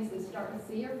 of the things that start with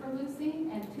C are for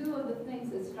leucine, and 2 of the things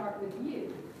that start with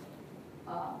U,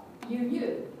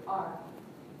 UU, are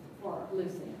for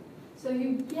leucine. So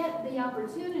you get the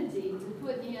opportunity to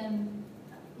put in,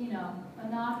 you know,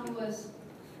 innocuous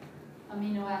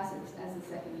amino acids as a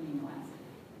second amino acid.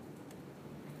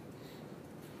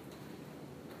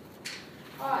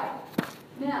 All right,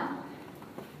 now,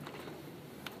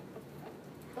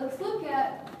 let's look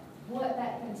at what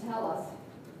that can tell us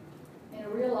in a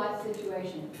real-life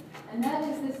situation. And that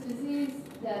is this disease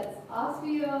that's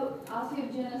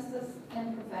osteogenesis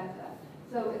imperfecta.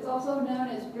 So it's also known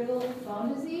as brittle bone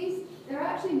disease. There are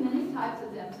actually many types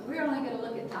of them, so we're only going to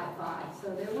look at type 5.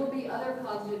 So there will be other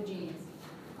causative genes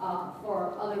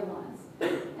for other ones.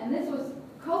 And this was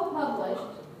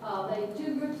co-published. The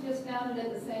 2 groups just found it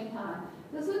at the same time.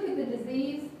 Let's look at the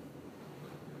disease.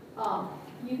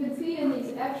 You can see in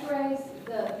these x-rays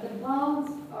the bones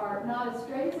are not as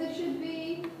straight as it should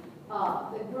be.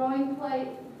 The growing plate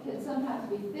can sometimes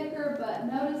be thicker, but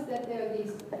notice that there are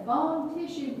these bone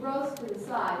tissue growths to the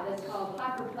side. That's called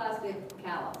hyperplastic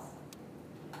callus.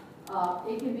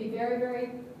 It can be very,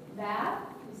 very bad.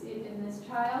 You see it in this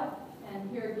child, and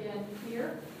here again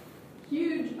here.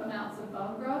 Huge amounts of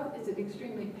bone growth. It's an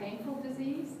extremely painful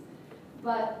disease.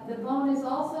 But the bone is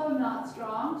also not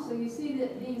strong, so you see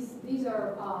that these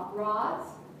are rods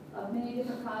of many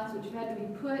different kinds which have had to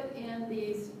be put in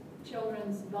these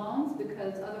children's bones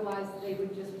because otherwise they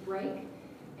would just break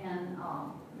and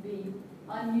be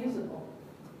unusable.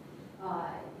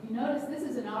 You notice this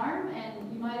is an arm,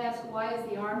 and you might ask, why is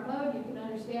the arm bowed? You can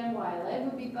understand why a leg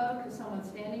would be bowed because someone's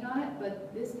standing on it,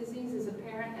 but this disease is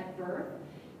apparent at birth.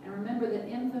 And remember that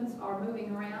infants are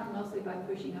moving around mostly by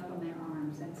pushing up on their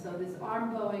arms, and so this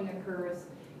arm bowing occurs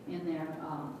in their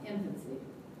infancy.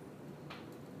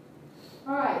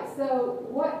 All right, so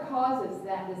what causes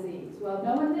that disease? Well,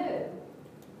 no one knew.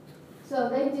 So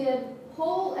they did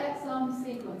whole exome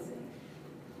sequencing.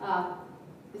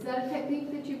 Is that a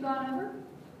technique that you've gone over?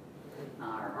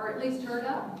 Or at least heard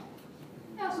of?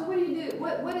 Yeah, so what do you do?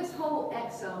 What does whole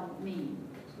exome mean?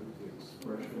 So the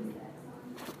expression.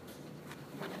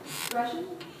 Expression?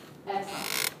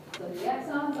 Exome. So the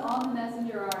exone's on the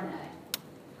messenger RNA.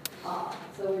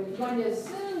 So we're going to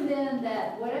assume then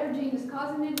that whatever gene is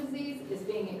causing the disease is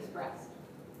being expressed.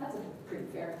 That's a pretty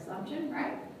fair assumption,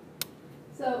 right?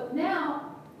 So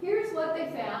now, here's what they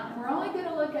found, and we're only going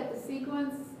to look at the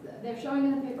sequence, they're showing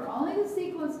in the paper, only the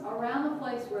sequence around the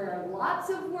place where lots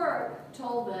of work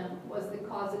told them was the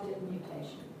causative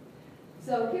mutation.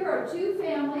 So here are two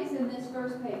families in this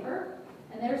first paper,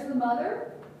 and there's the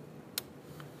mother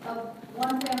of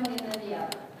one family and then the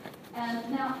other.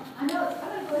 And now, I'm going to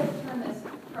go ahead and turn this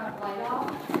front light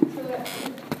off. So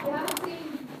if you haven't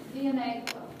seen DNA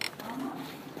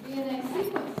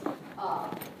sequence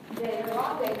data,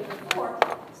 raw data before,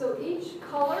 so each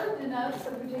color denotes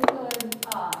a particular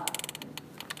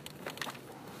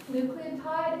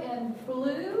nucleotide, and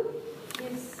blue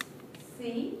is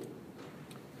C,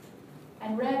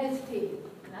 and red is T.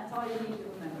 And that's all you need to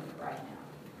remember right now.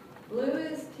 Blue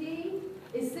is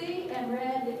C, and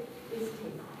red is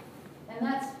T. And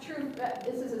that's true,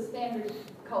 this is a standard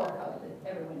color code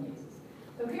that everyone uses.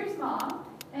 So here's mom,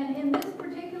 and in this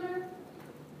particular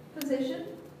position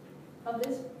of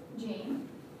this gene,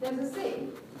 there's a C.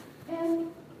 And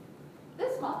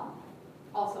this mom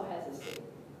also has a C.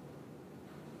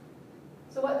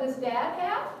 So what does dad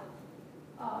have?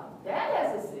 Dad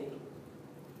has a C.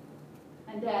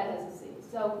 And dad has a C.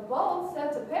 So both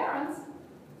sets of parents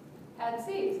had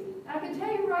C's. And I can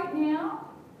tell you right now,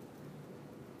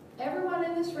 everyone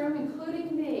in this room,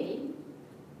 including me,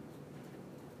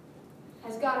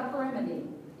 has got a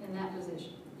pyrimidine in that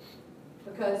position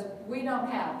because we don't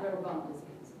have brittle bone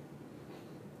disease.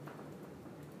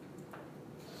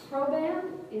 Proband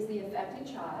is the affected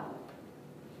child.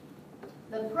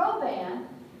 The proband,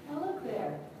 now look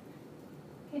there.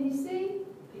 Can you see?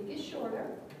 Peak is shorter,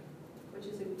 which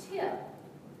is a tip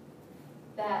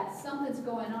that something's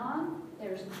going on.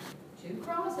 There's two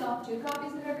chromosomes, two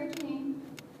copies of every gene,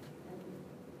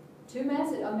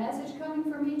 a message coming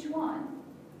from each one.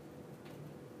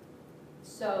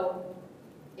 So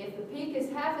if the peak is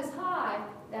half as high,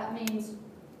 that means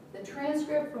the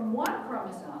transcript from one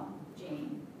chromosome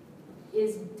gene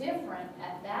is different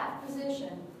at that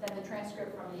position than the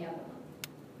transcript from the other one.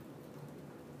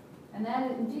 And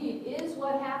that indeed is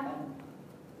what happened.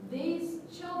 These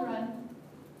children,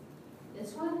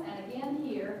 this one and again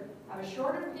here, have a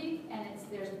shorter peak, and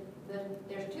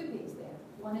there's two peaks there.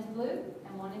 One is blue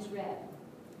and one is red.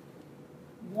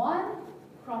 One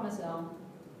chromosome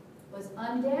was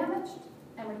undamaged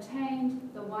and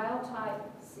retained the wild type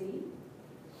C,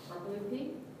 or blue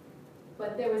peak,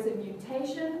 but there was a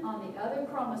mutation on the other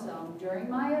chromosome during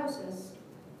meiosis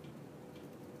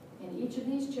in each of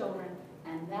these children,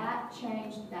 and that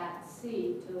changed that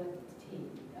C to a T.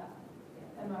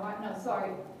 Am I right? No,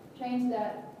 sorry. Changed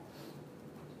that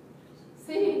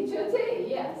C to a T,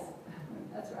 yes.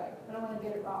 That's right. I don't want to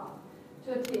get it wrong.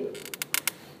 To a T.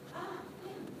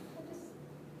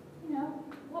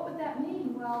 What would that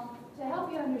mean? Well, to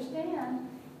help you understand,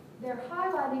 they're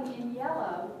highlighting in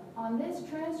yellow on this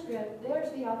transcript,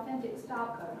 there's the authentic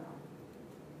stop codon.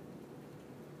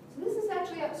 So this is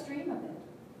actually upstream of it.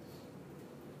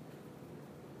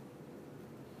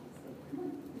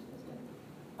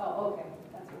 Oh, okay,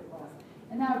 that's what it was.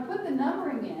 And now I put the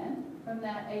numbering in from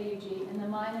that AUG in the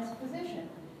minus position.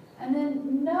 And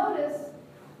then notice,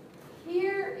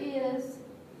 here is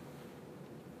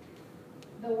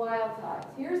the wild types.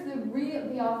 Here's the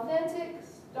authentic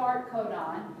start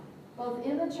codon. both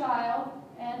in the child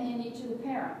and in each of the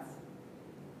parents.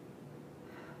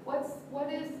 What's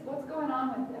going on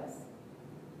with this?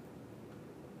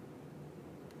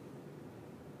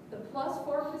 The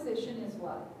 +4 position is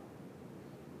what?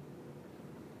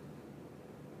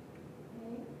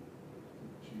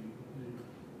 Okay.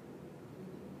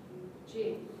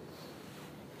 G.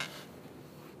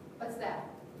 What's that?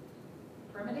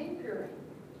 Pyrimidine, purine?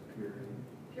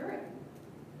 Purine.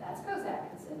 That's Kozak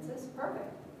consensus.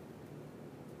 Perfect.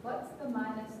 What's the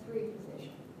 -3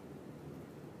 position?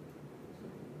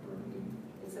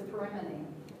 It's a pyrimidine.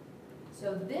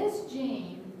 So this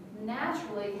gene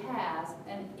naturally has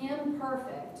an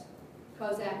imperfect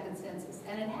Kozak consensus.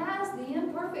 And it has the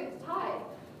imperfect type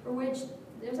for which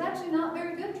there's actually not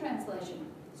very good translation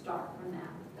start from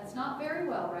that. That's not very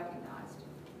well recognized.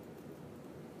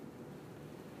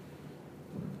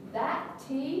 That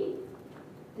T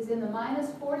is in the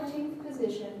 -14th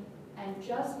position, and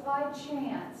just by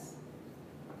chance,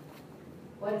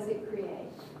 what does it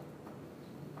create?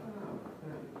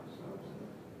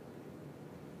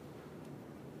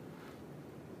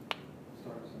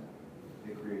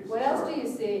 What else do you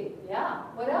see? Yeah.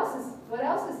 What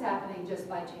else is happening just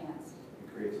by chance?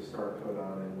 It creates a start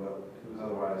codon in what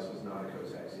otherwise was not a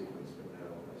Kozak sequence, but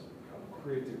now has become.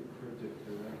 Creates a cryptic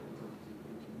direct.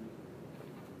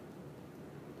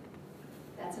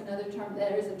 That's another term.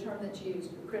 There is a term that's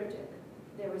used, cryptic.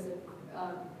 There was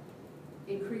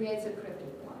it creates a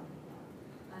cryptic one.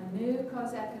 A new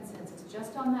Kozak consensus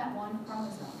just on that one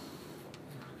chromosome.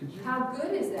 How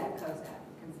good is that Kozak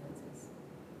consensus?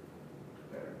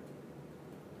 Better.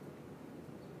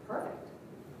 Perfect.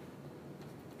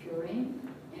 Purine,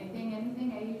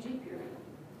 anything, AUG purine.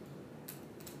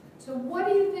 So what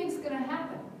do you think is going to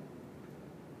happen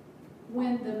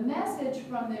when the message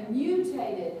from the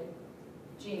mutated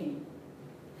gene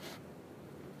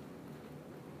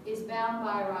is bound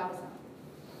by a ribosome?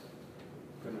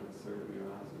 Gonna insert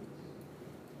amino acids.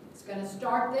 It's going to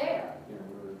start there. Yeah,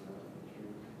 where it's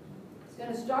at. It's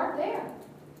going to start there.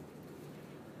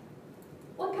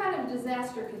 What kind of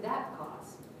disaster could that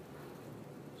cause?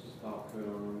 Stop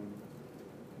codon.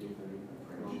 Anything.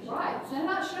 Right, so I'm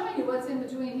not showing you what's in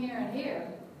between here and here.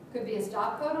 Could be a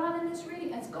stop codon in this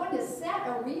reading. It's going to set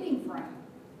a reading frame,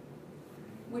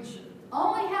 which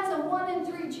only has a 1 in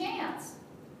 3 chance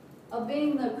of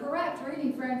being the correct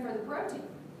reading frame for the protein.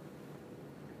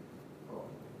 Well,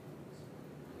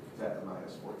 it's at the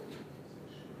 -14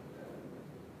 position.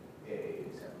 A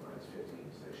is at the -15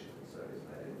 position, so is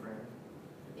that in frame?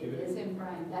 It is in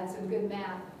frame. That's a good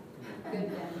math. Good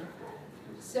thing.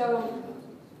 So,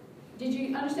 did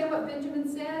you understand what Benjamin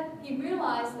said? He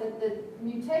realized that the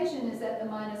mutation is at the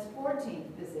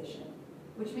 -14th position,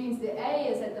 which means the A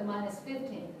is at the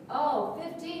 -15th. Oh,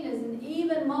 15 is an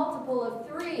even multiple of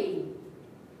 3.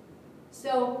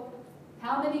 So,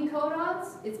 how many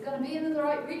codons? It's going to be in the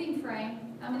right reading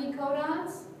frame. How many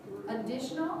codons?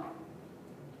 Additional?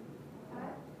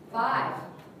 5.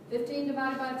 15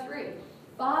 divided by 3.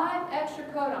 5 extra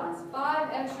codons, 5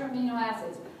 extra amino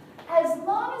acids. As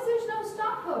long as there's no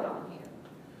stop codon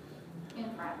here in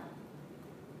front.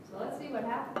 So let's see what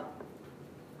happens.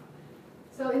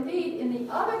 So indeed, in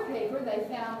the other paper, they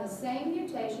found the same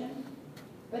mutation,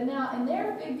 but now in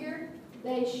their figure,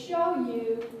 they show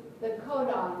you the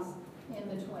codons in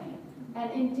between.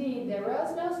 And indeed, there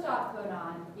was no stop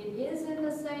codon. It is in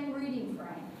the same reading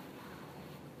frame.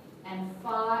 And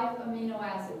 5 amino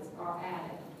acids are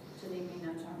added to the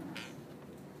amino terminus.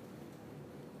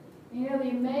 You know, the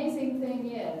amazing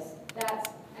thing is, that's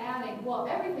adding, well,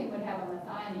 everything would have a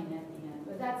methionine at the end,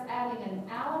 but that's adding an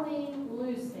alanine,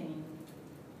 leucine,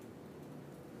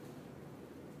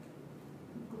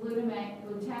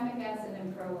 glutamic acid,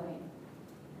 and proline.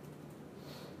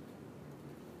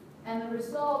 And the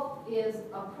result is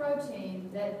a protein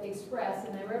that expressed,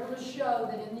 and they were able to show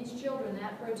that in these children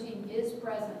that protein is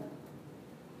present.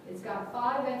 It's got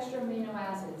 5 extra amino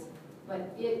acids,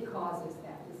 but it causes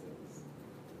that disease.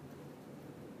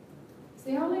 It's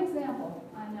the only example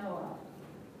I know of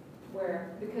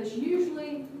where, because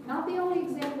usually, not the only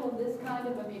example of this kind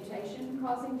of a mutation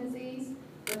causing disease,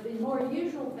 but the more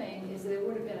usual thing is there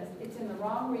would have been, it's in the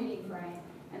wrong reading frame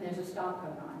and there's a stop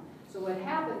codon. So what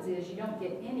happens is you don't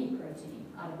get any protein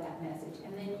out of that message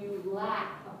and then you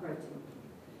lack a protein.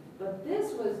 But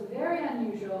this was very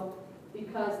unusual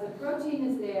because the protein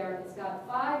is there, it's got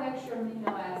 5 extra amino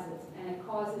acids, and it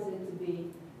causes it to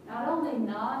be not only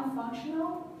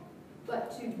non-functional,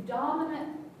 but to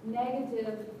dominant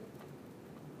negative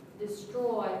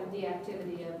destroy the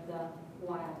activity of the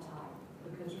wild type.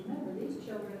 Because remember, these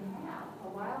children have a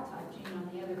wild type gene on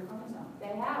the other chromosome. They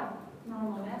have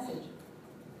normal message.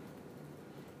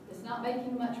 The it's not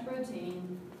making much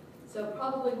protein, so it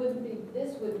probably wouldn't be,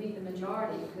 this would be the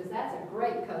majority, because that's a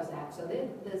great Cossack. So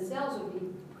the cells would be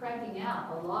cranking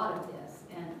out a lot of this,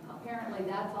 and apparently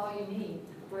that's all you need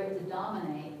for it to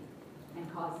dominate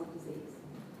and cause the disease.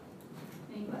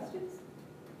 Any questions?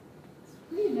 It's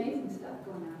pretty amazing stuff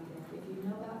going on here if you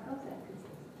know about Cossack disease.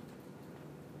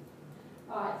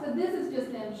 All right, so this is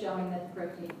just them showing that the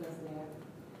protein was there.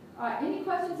 All right, any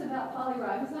questions about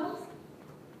polyribosomes?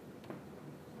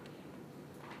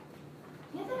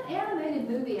 Yeah, that animated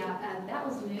movie, that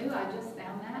was new. I just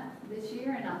found that this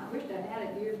year, and I wished I'd had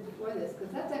it years before this,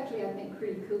 because that's actually, I think,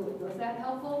 pretty cool. Was that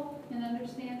helpful in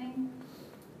understanding?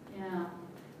 Yeah.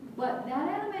 But that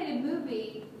animated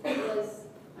movie was,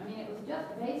 I mean, it was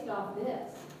just based off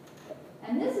this.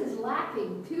 And this is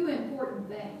lacking two important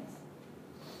things.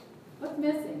 What's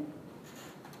missing?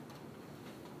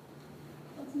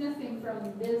 What's missing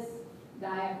from this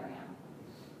diagram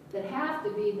that have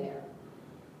to be there?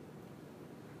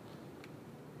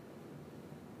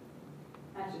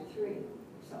 Actually, three,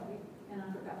 sorry, and I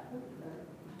forgot to put the third.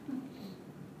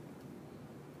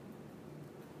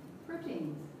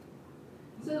 Proteins.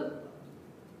 So,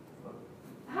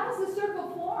 how does the circle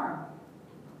form?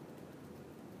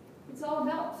 It's all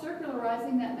about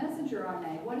circularizing that messenger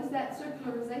RNA. What is that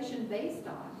circularization based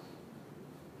on?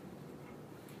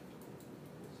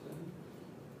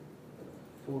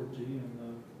 4G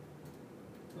and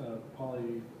the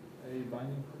poly A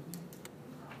binding protein.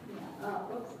 Yeah,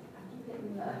 whoops, I keep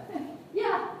hitting the,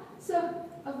 yeah, so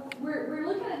we're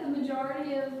looking at the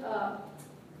majority of,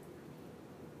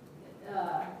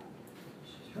 I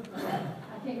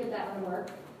can't get that one to work.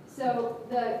 So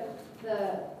the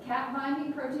cap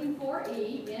binding protein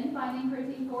 4E, N binding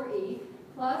protein 4E,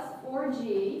 plus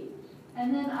 4G,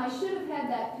 and then I should have had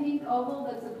that pink oval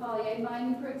that's a poly A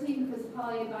binding protein, because the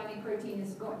poly A binding protein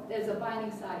is going, there's a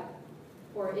binding site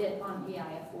for it on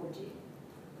EIF4G.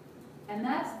 And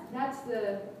that's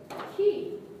the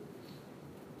key.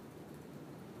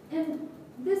 And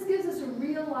this gives us a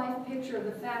real life picture of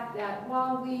the fact that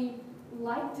while we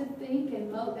like to think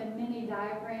in many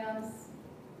diagrams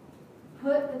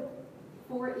put the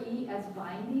 4E as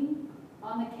binding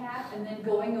on the cap and then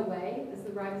going away as the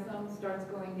ribosome starts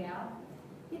going down,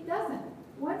 it doesn't.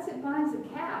 Once it binds the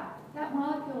cap, that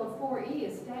molecule of 4E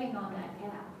is staying on that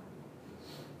cap.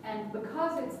 And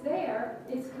because it's there,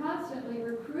 it's constantly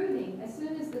recruiting. As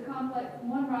soon as the complex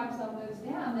one ribosome moves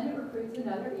down, then it recruits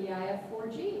another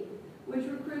EIF4G, which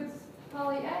recruits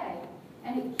poly A.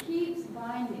 And it keeps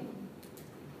binding.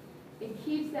 It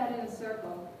keeps that in a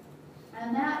circle.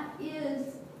 And that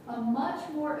is a much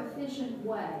more efficient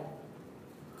way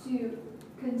to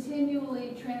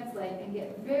continually translate and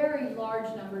get very large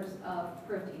numbers of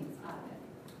proteins out of it.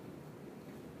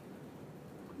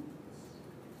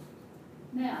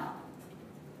 Now,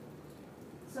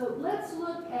 so let's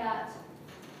look at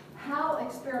how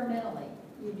experimentally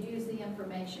you'd use the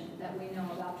information that we know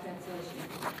about translation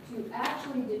to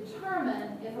actually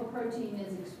determine if a protein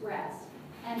is expressed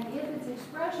and if its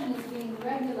expression is being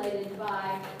regulated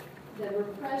by the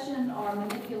repression or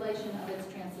manipulation of its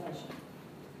translation.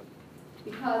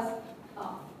 Because,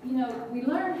 you know, we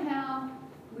learn how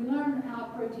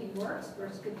a protein works,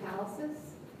 first catalysis,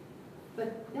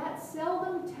 but that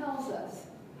seldom tells us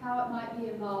how it might be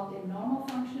involved in normal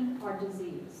function or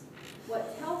disease.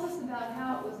 What tells us about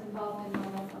how it was involved in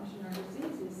normal function or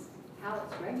disease is how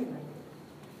it's regulated.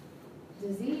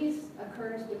 Disease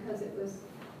occurs because it was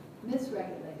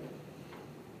misregulated,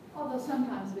 although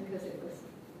sometimes because it was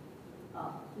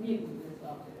mutant as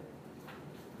well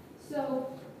too.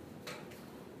 So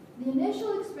the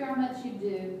initial experiments you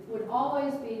do would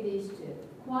always be these two.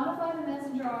 Quantify the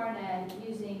messenger RNA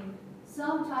using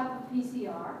some type of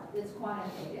PCR that's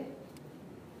quantitative,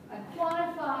 and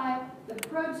quantify the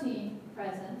protein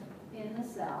present in the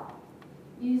cell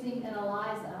using an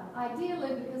ELISA,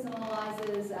 ideally because an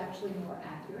ELISA is actually more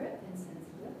accurate and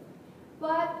sensitive.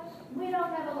 But we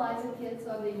don't have ELISA kits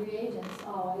or the reagents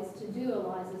always to do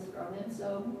ELISAs from them,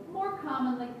 so more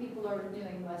commonly people are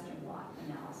doing Western blot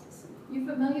analysis. You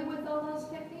familiar with all those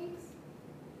techniques?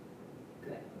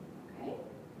 Good, okay.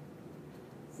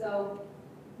 So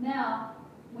now,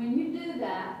 when you do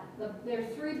that,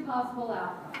 there's three possible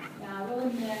outcomes. Now, I will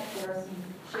admit there are some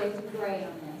shades of gray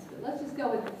on this, but let's just go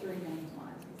with the three main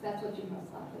ones, because that's what you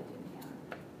most likely to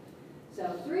encounter.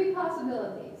 So, three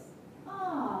possibilities.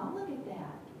 Oh, look at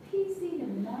that. PC to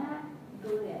MAC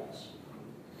glitch.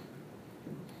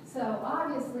 So,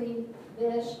 obviously,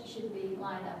 this should be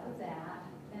lined up with that,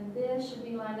 and this should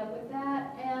be lined up with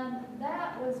that, and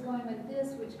that was going with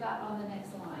this, which got on the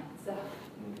next line. So,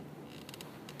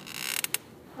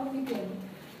 hope you can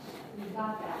you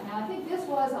got that. Now, I think this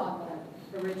was on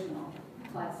the original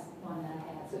class one that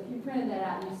I had. So if you printed that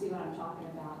out, you see what I'm talking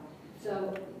about.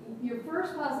 So your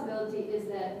first possibility is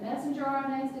that messenger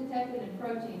RNA is detected and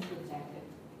proteins detected.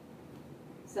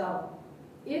 So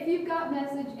if you've got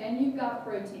message and you've got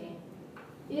protein,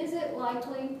 is it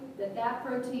likely that that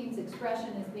protein's expression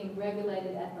is being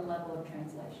regulated at the level of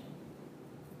translation?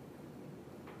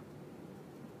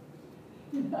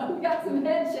 We got some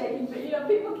head shaking, but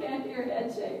people can't hear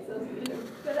head shake, so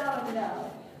spit out a no.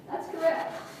 That's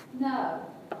correct. No.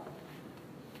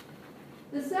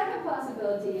 The second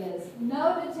possibility is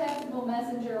no detectable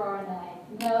messenger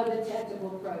RNA, no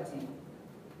detectable protein.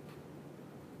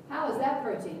 How is that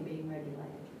protein being regulated?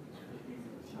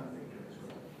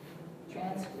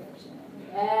 Transcription.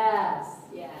 Yes,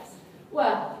 yes.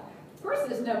 Well, of course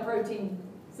there's no protein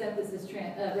synthesis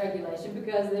regulation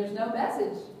because there's no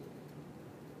message.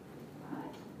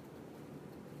 Right.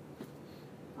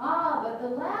 But the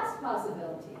last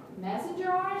possibility, messenger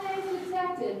RNA is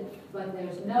detected, but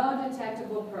there's no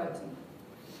detectable protein.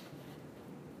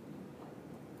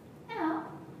 Now,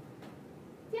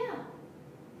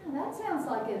 that sounds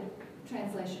like a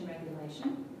translation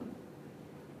regulation.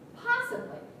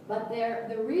 Possibly. But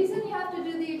the reason you have to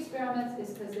do the experiments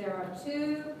is because there are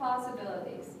two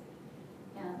possibilities.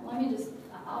 And let me just,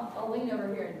 I'll lean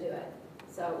over here and do it.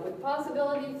 So with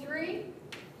possibility 3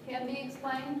 can be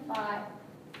explained by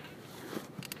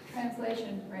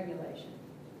translation regulation.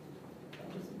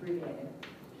 I'll just abbreviate it.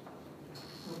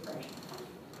 No pressure.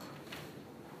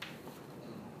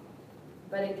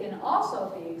 But it can also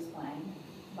be explained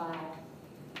by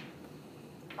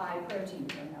protein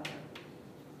turnover.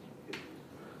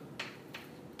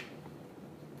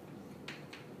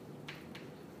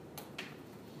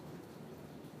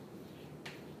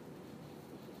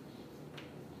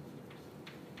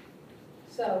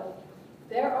 So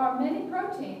there are many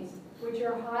proteins which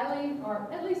are highly, or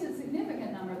at least a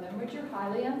significant number of them, which are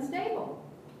highly unstable.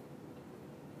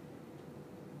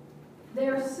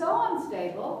 They're so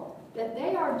unstable that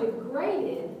they are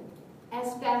degraded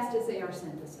as fast as they are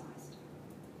synthesized.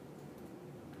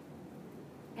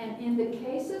 And in the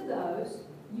case of those,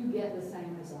 you get the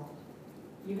same result.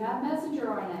 You have messenger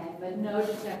RNA, but no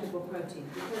detectable protein,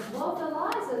 because both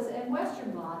ELISAs and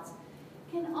Western blots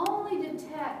can only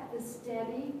detect the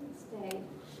steady state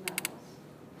levels,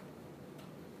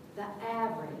 the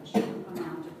average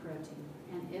amount of protein.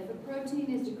 And if a protein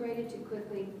is degraded too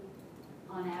quickly,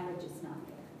 on average, it's not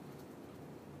there.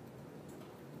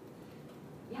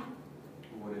 Yeah?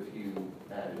 What if you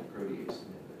added protease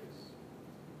inhibitors?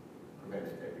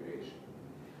 Prevented degradation?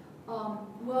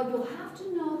 Well, you'll have to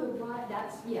know the right,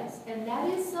 yes, and that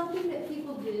is something that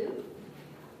people do.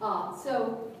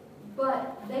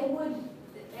 But they would,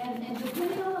 and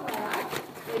depending on the lab,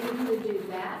 they would either do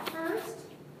that first,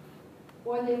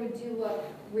 or they would do what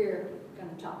we're going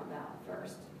to talk about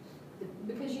first.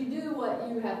 Because you do what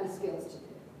you have the skills to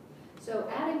do. So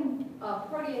adding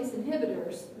protease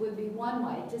inhibitors would be one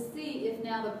way to see if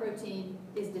now the protein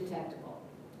is detectable.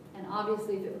 And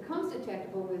obviously if it becomes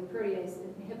detectable with protease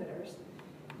inhibitors,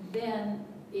 then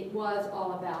it was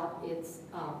all about its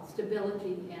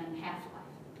stability and half-life.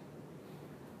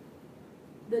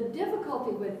 The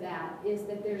difficulty with that is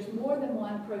that there's more than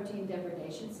one protein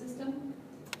degradation system.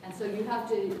 And so you have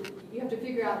to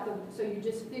figure out so you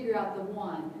just figure out the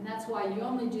one. And that's why you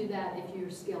only do that if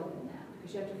you're skilled in that,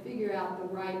 because you have to figure out the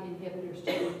right inhibitors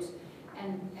to use.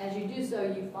 And as you do so,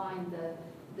 you find the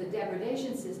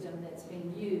degradation system that's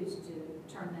being used to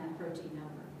turn that protein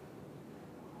over.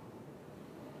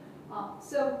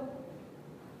 So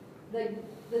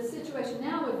the situation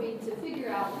now would be to figure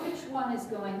out which one is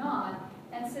going on.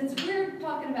 And since we're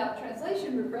talking about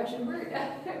translation repression, we're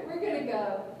going to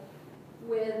go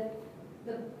with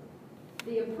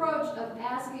the approach of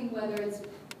asking whether it's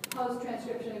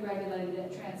post-transcriptionally regulated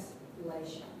at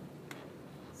translation.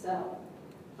 So,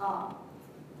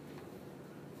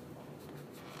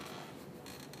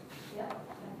 there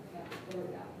we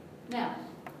go. Now,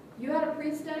 you had a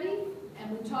pre-study,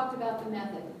 and we talked about the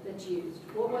method that's used.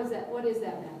 What was that? What is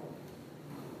that method?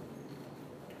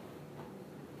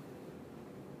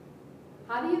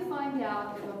 How do you find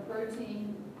out if a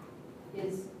protein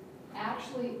is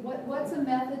actually, what's a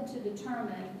method to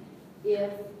determine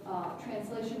if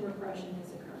translation repression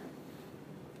is occurring?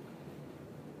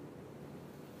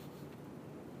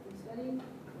 We studied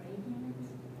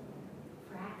gradients,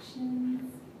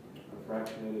 fractions. A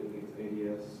fractionated means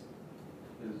ADS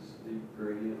is the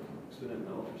gradient exponent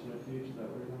ultracentrifuge. Is that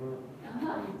what you're talking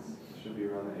about? It should be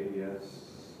around the ADS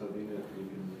subunit. You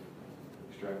can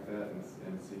extract that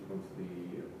and sequence the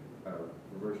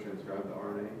reverse transcribe the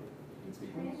RNA.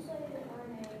 Translated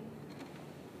RNA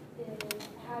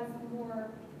has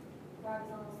more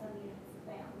ribosomal subunits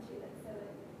bound to it, so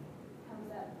it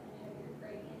comes up in a heavier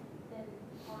gradient than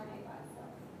RNA by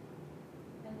itself.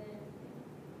 And then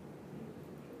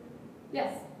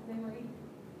Yes, memory.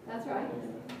 that's right.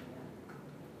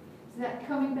 Is that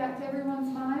coming back to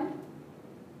everyone's mind?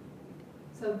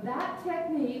 So that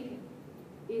technique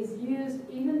is used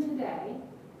even today,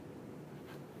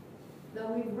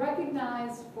 though we've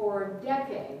recognized for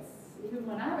decades, even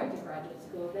when I went to graduate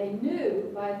school, they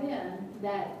knew by then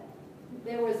that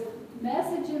there was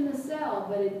message in the cell,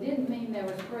 but it didn't mean there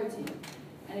was protein.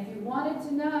 And if you wanted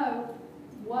to know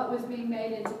what was being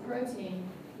made into protein,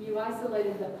 you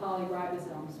isolated the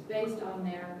polyribosomes based on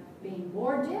their being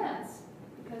more dense,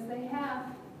 because they have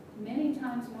many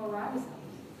times more ribosomes.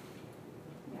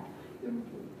 Yeah.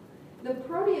 The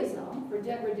proteasome for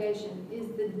degradation is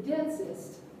the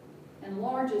densest and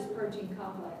largest protein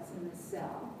complex in the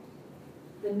cell.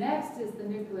 The next is the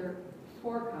nuclear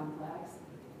pore complex,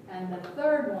 and the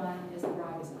third one is the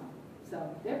ribosome.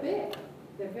 So they're big,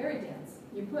 they're very dense.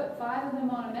 You put 5 of them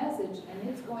on a message and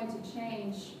it's going to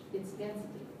change its density.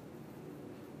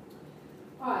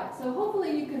 All right, so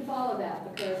hopefully you can follow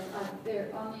that, because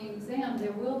on the exam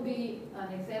there will be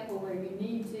an example where you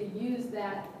need to use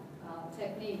that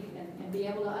technique and be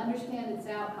able to understand its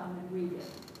outcome and read it.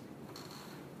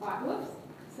 All right, whoops.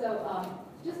 So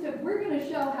we're going to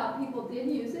show how people did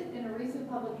use it in a recent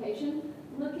publication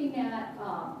looking at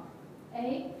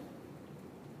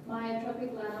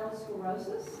myotrophic lateral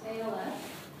sclerosis, ALS.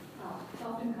 It's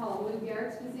often called Lou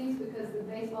Gehrig's disease because the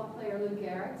baseball player Lou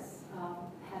Gehrig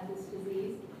had this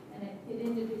disease, and it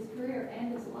ended his career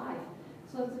and his life.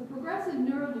 So it's a progressive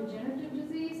neurodegenerative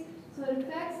disease, so it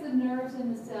affects the nerves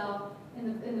in the cell,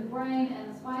 in the brain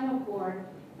and the spinal cord,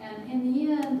 and in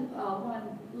the end,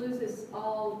 one loses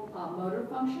all motor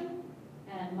function,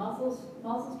 and muscles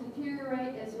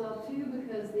deteriorate as well too,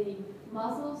 because the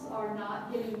muscles are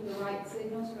not getting the right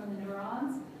signals from the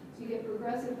neurons, so you get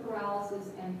progressive paralysis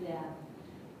and death.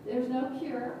 There's no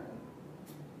cure,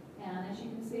 and as you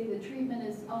can see, the treatment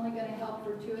is only going to help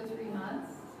for 2 or 3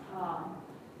 months.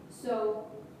 So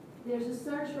there's a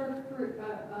search for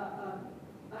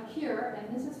a cure,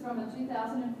 and this is from a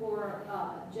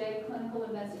 2004 J clinical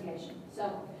investigation.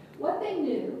 So what they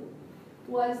knew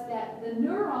was that the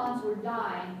neurons were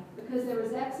dying because there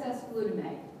was excess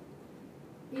glutamate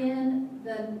in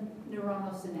the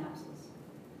neuronal synapses.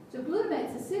 So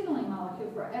glutamate is a signaling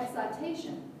molecule for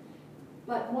excitation,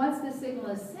 but once the signal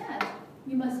is sent,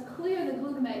 you must clear the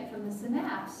glutamate from the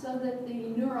synapse so that the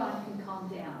neuron can calm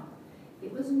down.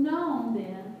 It was known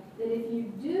then that if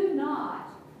you do not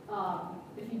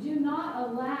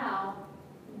allow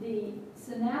the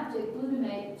synaptic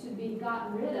glutamate to be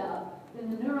gotten rid of, then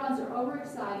the neurons are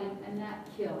overexcited and that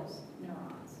kills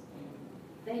neurons.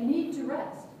 They need to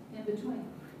rest in between.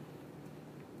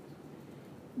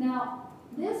 Now,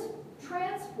 this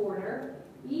transporter,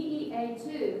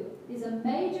 EEA2, is a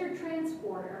major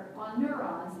transporter on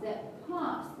neurons that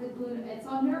pumps the glutamate. It's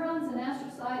on neurons and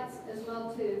astrocytes as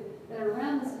well too that are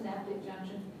around the synaptic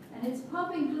junction, and it's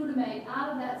pumping glutamate out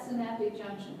of that synaptic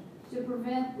junction to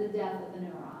prevent the death of the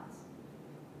neurons.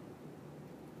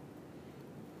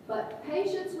 But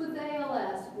patients with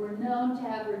ALS were known to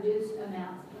have reduced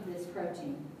amounts of this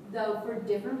protein, though for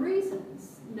different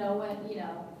reasons.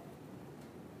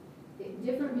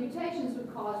 Different mutations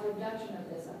would cause reduction of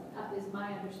this, is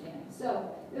my understanding.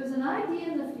 So there was an idea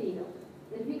in the field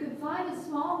that if you could find a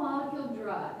small molecule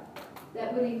drug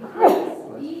that would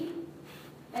increase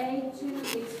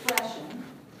EEA2 expression,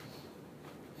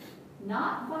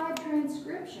 not by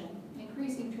transcription,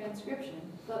 increasing transcription,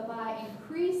 but by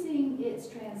increasing its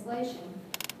translation,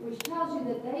 which tells you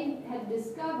that they had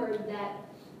discovered that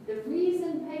the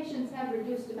reason patients have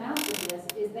reduced amounts of this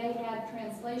is they had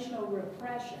translational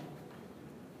repression,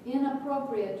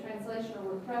 inappropriate translational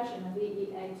repression of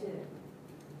EEA2.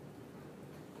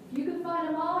 If you could find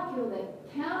a molecule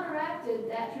that counteracted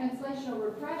that translational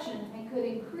repression and could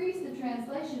increase the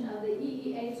translation of the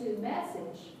EEA2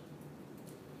 message,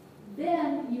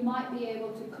 then you might be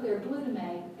able to clear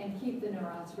glutamate and keep the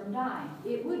neurons from dying.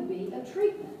 It would be a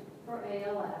treatment for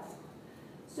ALS.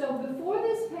 So before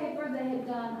this paper, they had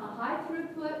done a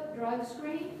high-throughput drug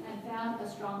screen and found a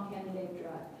strong candidate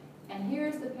drug. And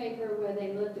here's the paper where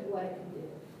they looked at what it could do.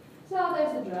 So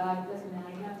there's the drug, doesn't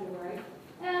matter, you have to worry.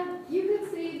 And you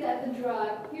can see that the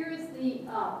drug, here is the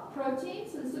protein,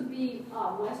 so this would be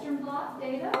Western blot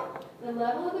data, the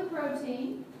level of the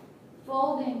protein,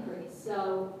 fold increase.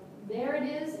 So there it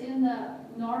is in the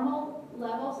normal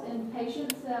levels in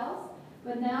patient cells,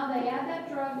 but now they add that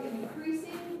drug in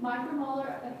increasing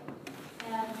micromolar,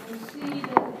 and you see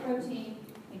that the protein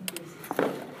increases.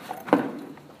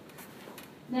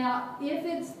 Now, if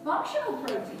it's functional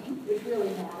protein, which really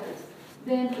matters,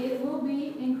 then it will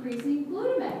be increasing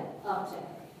glutamate uptake.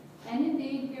 And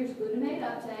indeed, here's glutamate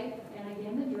uptake, and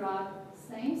again the drug,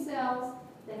 same cells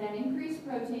that had increased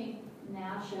protein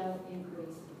now show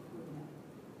increased glutamate.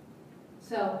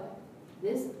 So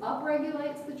this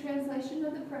upregulates the translation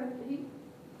of the protein,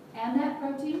 and that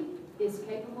protein is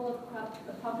capable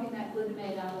of pumping that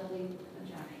glutamate out of the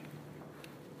junction.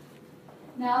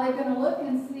 Now they're going to look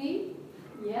and see,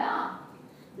 yeah,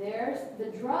 there's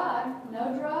the drug,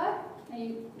 no drug,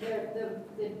 and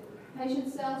the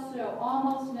patient cells show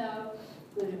almost no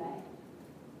glutamate,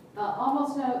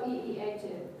 almost no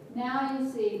EEA2. Now you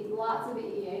see lots of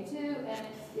EEA2, and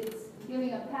it's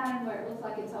giving a pattern where it looks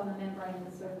like it's on the membrane and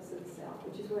the surface of the cell,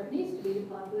 which is where it needs to be to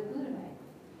plug the glutamate.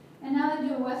 And now they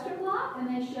do a Western blot, and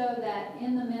they show that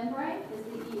in the membrane is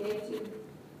the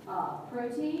EEA2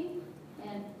 protein,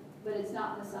 but it's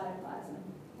not in the cytoplasm.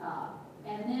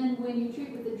 And then when you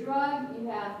treat with the drug, you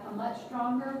have a much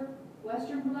stronger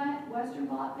Western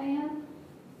blot band,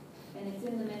 and it's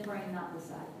in the membrane, not the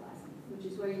cytoplasm, which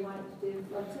is where you want it to do.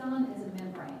 Flotillin is a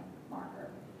membrane marker.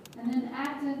 And then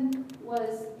actin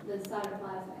was the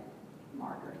cytoplasmic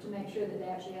marker to make sure that they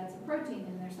actually had some protein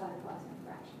in their cytoplasmic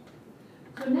fraction.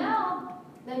 So now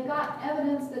they've got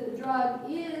evidence that the drug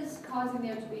is causing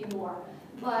there to be more,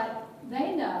 but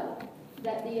they know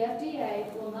that the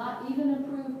FDA will not even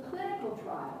approve clinical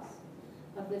trials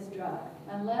of this drug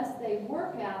unless they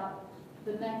work out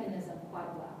the mechanism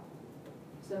quite well.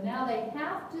 So now they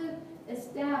have to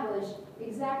establish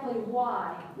exactly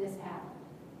why this happened.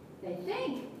 They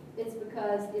think it's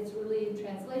because it's relieved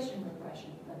translation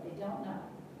repression, but they don't know.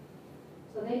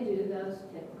 So they do those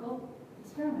typical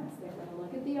experiments. They're going to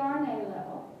look at the RNA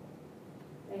level.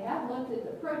 They have looked at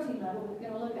the protein level. We're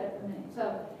going to look at it for a minute.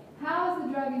 So how is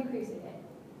the drug increasing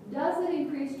it? Does it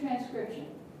increase transcription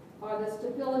or the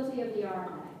stability of the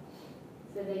RNA?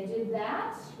 So they did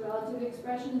that, relative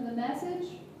expression of the message,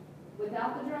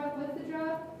 without the drug, with the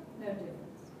drug, no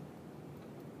difference.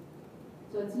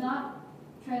 So it's not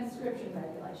transcription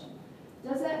regulation.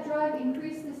 Does that drug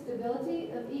increase the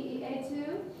stability of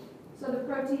EEA2 so the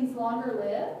protein's longer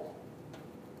lived?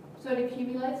 So it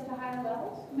accumulates to higher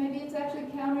levels? Maybe it's actually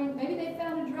countering, maybe they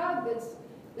found a drug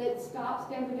that stops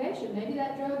degradation. Maybe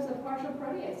that drug's a partial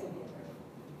protease inhibitor.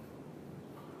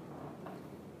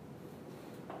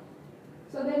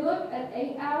 So they look at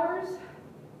 8 hours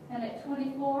and at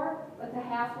 24, but the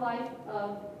half-life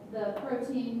of the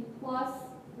protein plus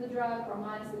the drug or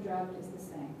minus the drug is the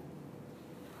same.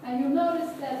 And you'll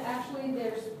notice that actually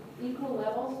there's equal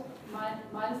levels,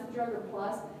 minus the drug or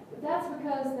plus, but that's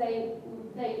because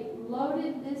they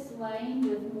loaded this lane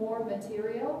with more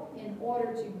material in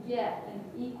order to get an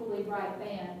equally bright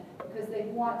band because they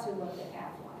want to look at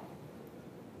half-life.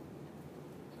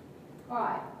 All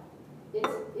right.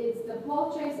 It's the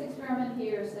Paul Chase experiment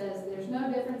here says there's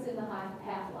no difference in the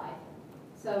half-life.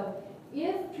 So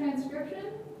if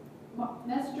transcription,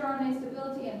 messenger RNA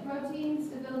stability, and protein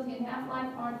stability and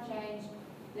half-life aren't changed,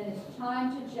 then it's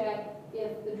time to check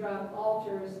if the drug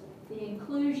alters the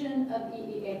inclusion of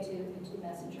EEA2 into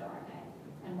messenger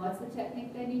RNA. And what's the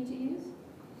technique they need to use?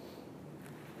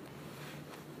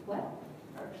 What?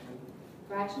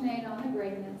 Fractionate on the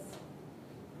gradients,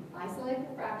 isolate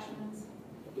the fractions,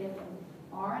 get the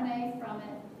RNA from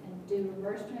it, and do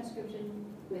reverse transcription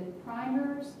with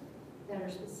primers that are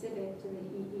specific to the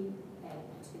EEA2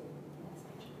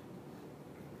 message.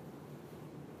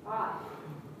 All right,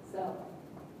 so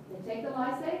they take the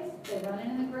lysates, they run it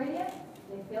in the gradient,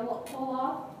 they pull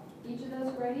off each of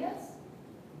those gradients,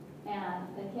 and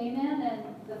they came in, and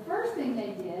the first thing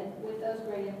they did with those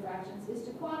gradient fractions is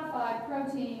to quantify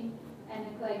protein and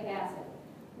nucleic acid.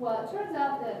 Well, it turns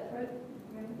out that,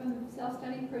 remember from the cell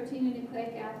study, protein and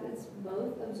nucleic acids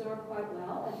both absorb quite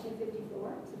well at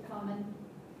 254. It's a common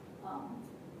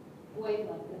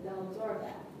wavelength that they'll absorb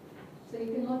that. So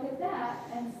you can look at that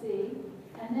and see.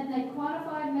 And then they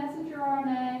quantified messenger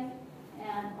RNA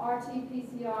and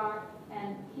RT-PCR,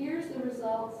 and here's the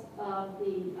results of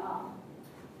the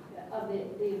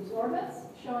absorbance,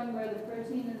 showing where the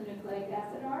protein and the nucleic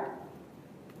acid are.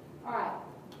 All right,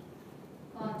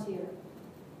 Vontier,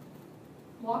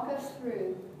 walk us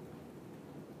through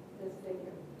this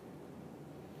figure.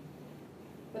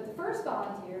 But the first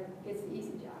volunteer gets the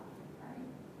easy job.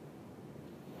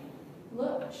 All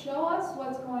right. Look, show us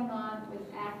what's going on with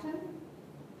actin.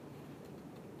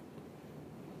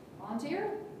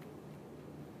 Volunteer.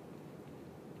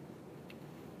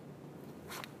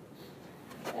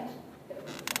 Okay.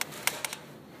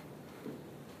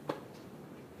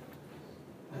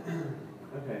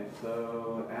 Okay,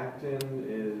 so actin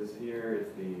is here,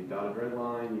 it's the dotted red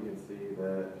line. line, you can see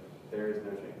that there is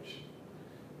no change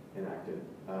enacted.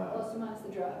 Plus or minus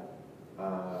the drug.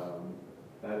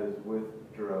 That is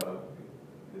with drug,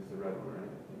 is the red one, right?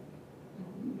 I think.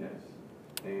 Yes.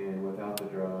 And without the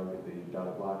drug, the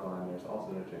dotted black line, there's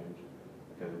also no change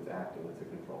because it's active, it's a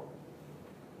control.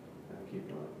 And keep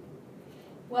going.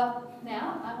 Well,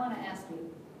 now I want to ask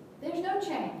you, there's no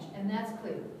change, and that's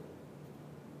clear.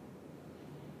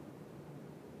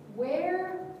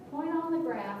 Where, point on the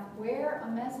graph, where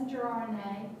a messenger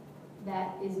RNA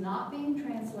that is not being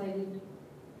translated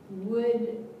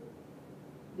would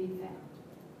be found?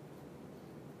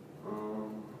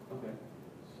 Okay.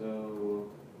 So,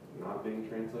 not being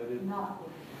translated? Not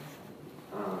being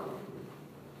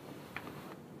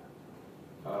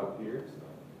Up here. It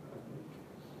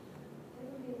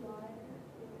would be wider.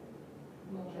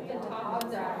 The top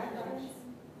of that.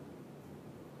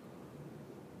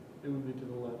 It would be to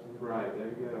the left. Right, there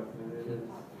you go. There it is.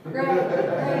 Great,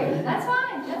 great. That's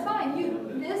fine, that's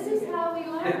fine. This is how we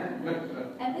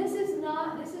learn. And this is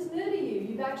new to you.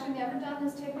 You've actually never done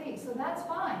this technique, so that's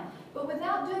fine. But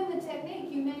without doing the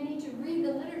technique, you may need to read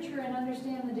the literature and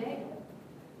understand the data.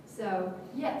 So,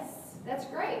 yes, that's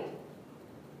great.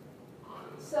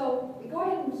 So, go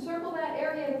ahead and circle that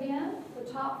area again, the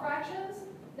top fractions.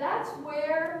 That's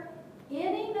where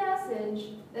any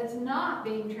message that's not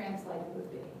being translated would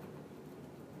be.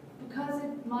 Because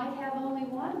it might have only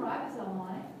one ribosome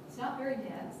on it. It's not very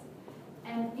dense.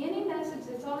 And any message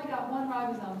that's only got one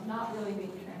ribosome is not really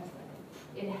being translated.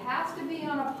 It has to be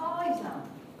on a polysome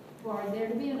for there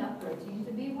to be enough protein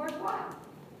to be worthwhile.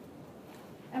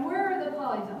 And where are the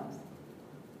polysomes?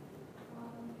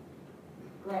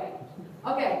 Great.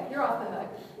 Okay, you're off the hook.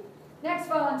 Next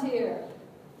volunteer.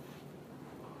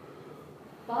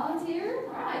 Volunteer?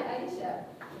 All right, Aisha.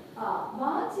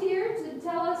 Volunteer to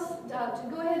tell us, to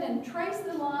go ahead and trace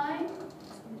the line,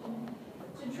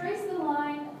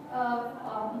 of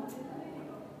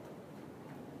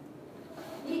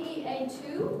EEA2,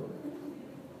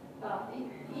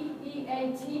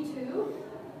 EEAT2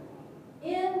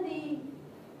 in the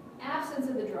absence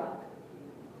of the drug.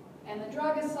 And the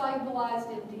drug is solubilized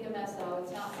in DMSO,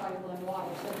 it's not soluble in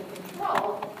water, so the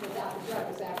control without the drug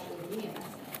is actually DMSO.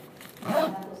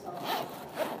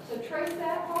 So trace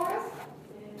that for us.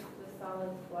 It's the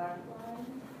solid black line,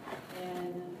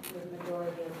 and the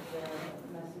majority of the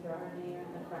messenger RNA are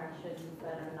in the fractions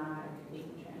that are not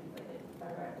being translated by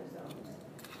ribosomes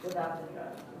without the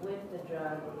drug. With the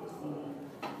drug, you see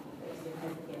a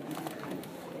significant increase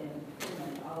in pretty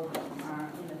much all of them are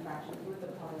in the fractions with the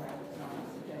polyribosomes,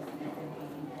 suggesting that they're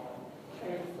being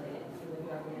translated to the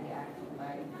drug reaction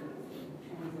by increasing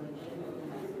translation of the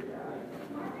messenger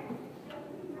RNA.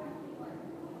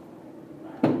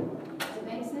 Does it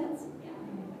make sense?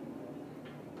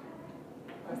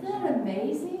 Isn't that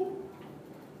amazing?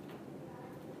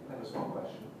 I have a small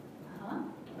question. Huh?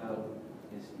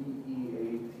 Is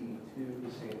EEAT2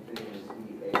 the same thing as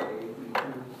EAAT2?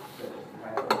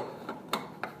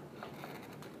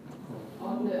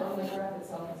 On the graph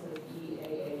itself, it says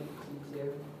EAAT2.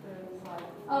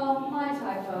 Oh, my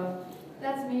typo.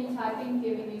 That's me typing,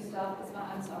 giving you stuff.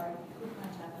 I'm sorry. It's my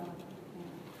typo.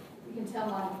 You can tell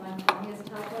my tongue is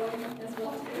typo as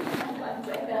well too. I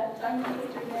say that tongue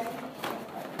yesterday.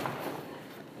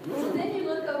 So then you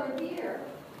look over here,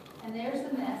 and there's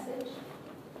the message,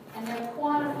 and they're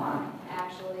quantifying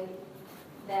actually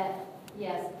that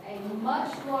yes, a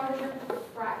much larger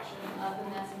fraction of the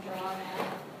messenger RNA,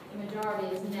 the majority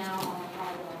is now on the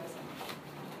polyribosome.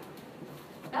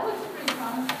 That looks pretty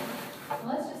promising.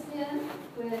 Let's just end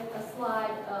with a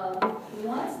slide of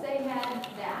once they had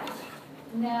that.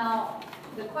 Now,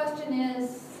 the question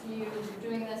is, you're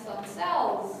doing this on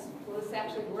cells. Will this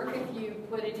actually work if you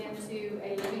put it into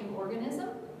a living organism?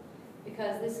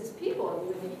 Because this is people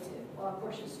you would need to. Well, of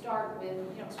course, you don't start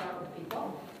with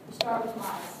people. You start with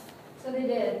mice. So they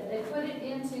did. They put it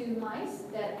into mice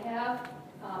that have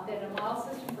been a model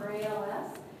system for ALS.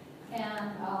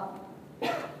 And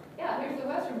yeah, here's the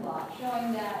Western blot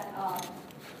showing that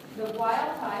the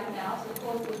wild type mouse, of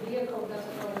course, the vehicle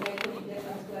doesn't really make any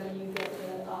difference whether you get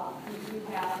you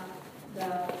have the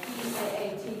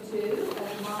EAAT2 as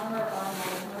a monomer or a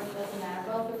monomer, it doesn't matter,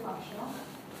 both are functional.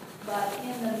 But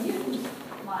in the mutant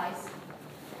mice,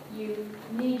 you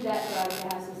need that drug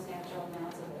to have substantial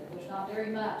amounts of it. There's not very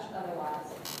much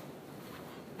otherwise.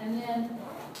 And then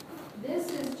this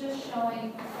is just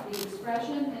showing the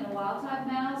expression in a wild type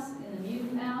mouse, in the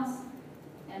mutant mouse,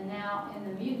 and now in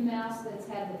the mutant mouse that's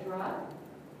had the drug.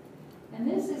 And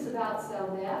this is about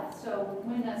cell death. So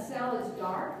when a cell is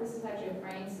dark, this is actually a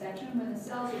brain section. When the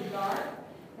cells are dark,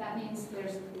 that means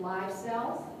there's live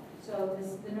cells. So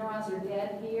the neurons are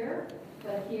dead here.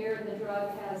 but here the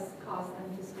drug has caused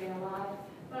them to stay alive.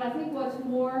 But I think what's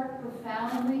more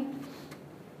profoundly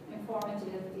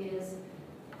informative is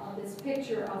this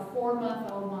picture of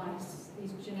 4-month-old mice,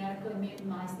 these genetically mutant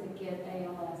mice that get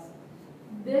ALS.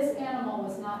 This animal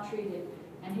was not treated,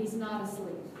 and he's not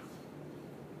asleep.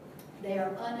 They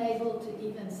are unable to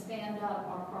even stand up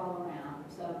or crawl around.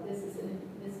 So this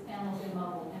animal's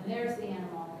immobile, and there's the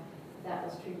animal that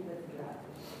was treated with the drug.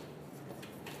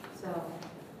 So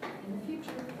in the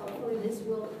future, hopefully this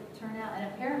will turn out,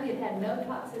 and apparently it had no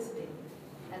toxicity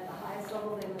at the highest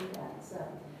level they looked at. So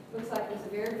looks like there's a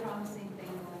very promising thing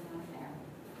going on there.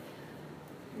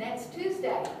 Next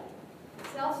Tuesday,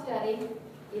 self-study.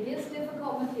 It is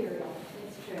difficult material,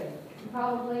 it's true. You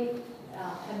probably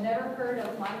have never heard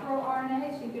of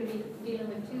microRNAs. You're going to be dealing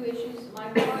with two issues.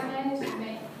 MicroRNAs, you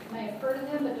may have heard of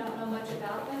them but don't know much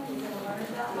about them. You're going to learn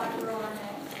about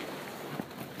microRNAs.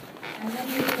 And then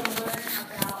you're going to learn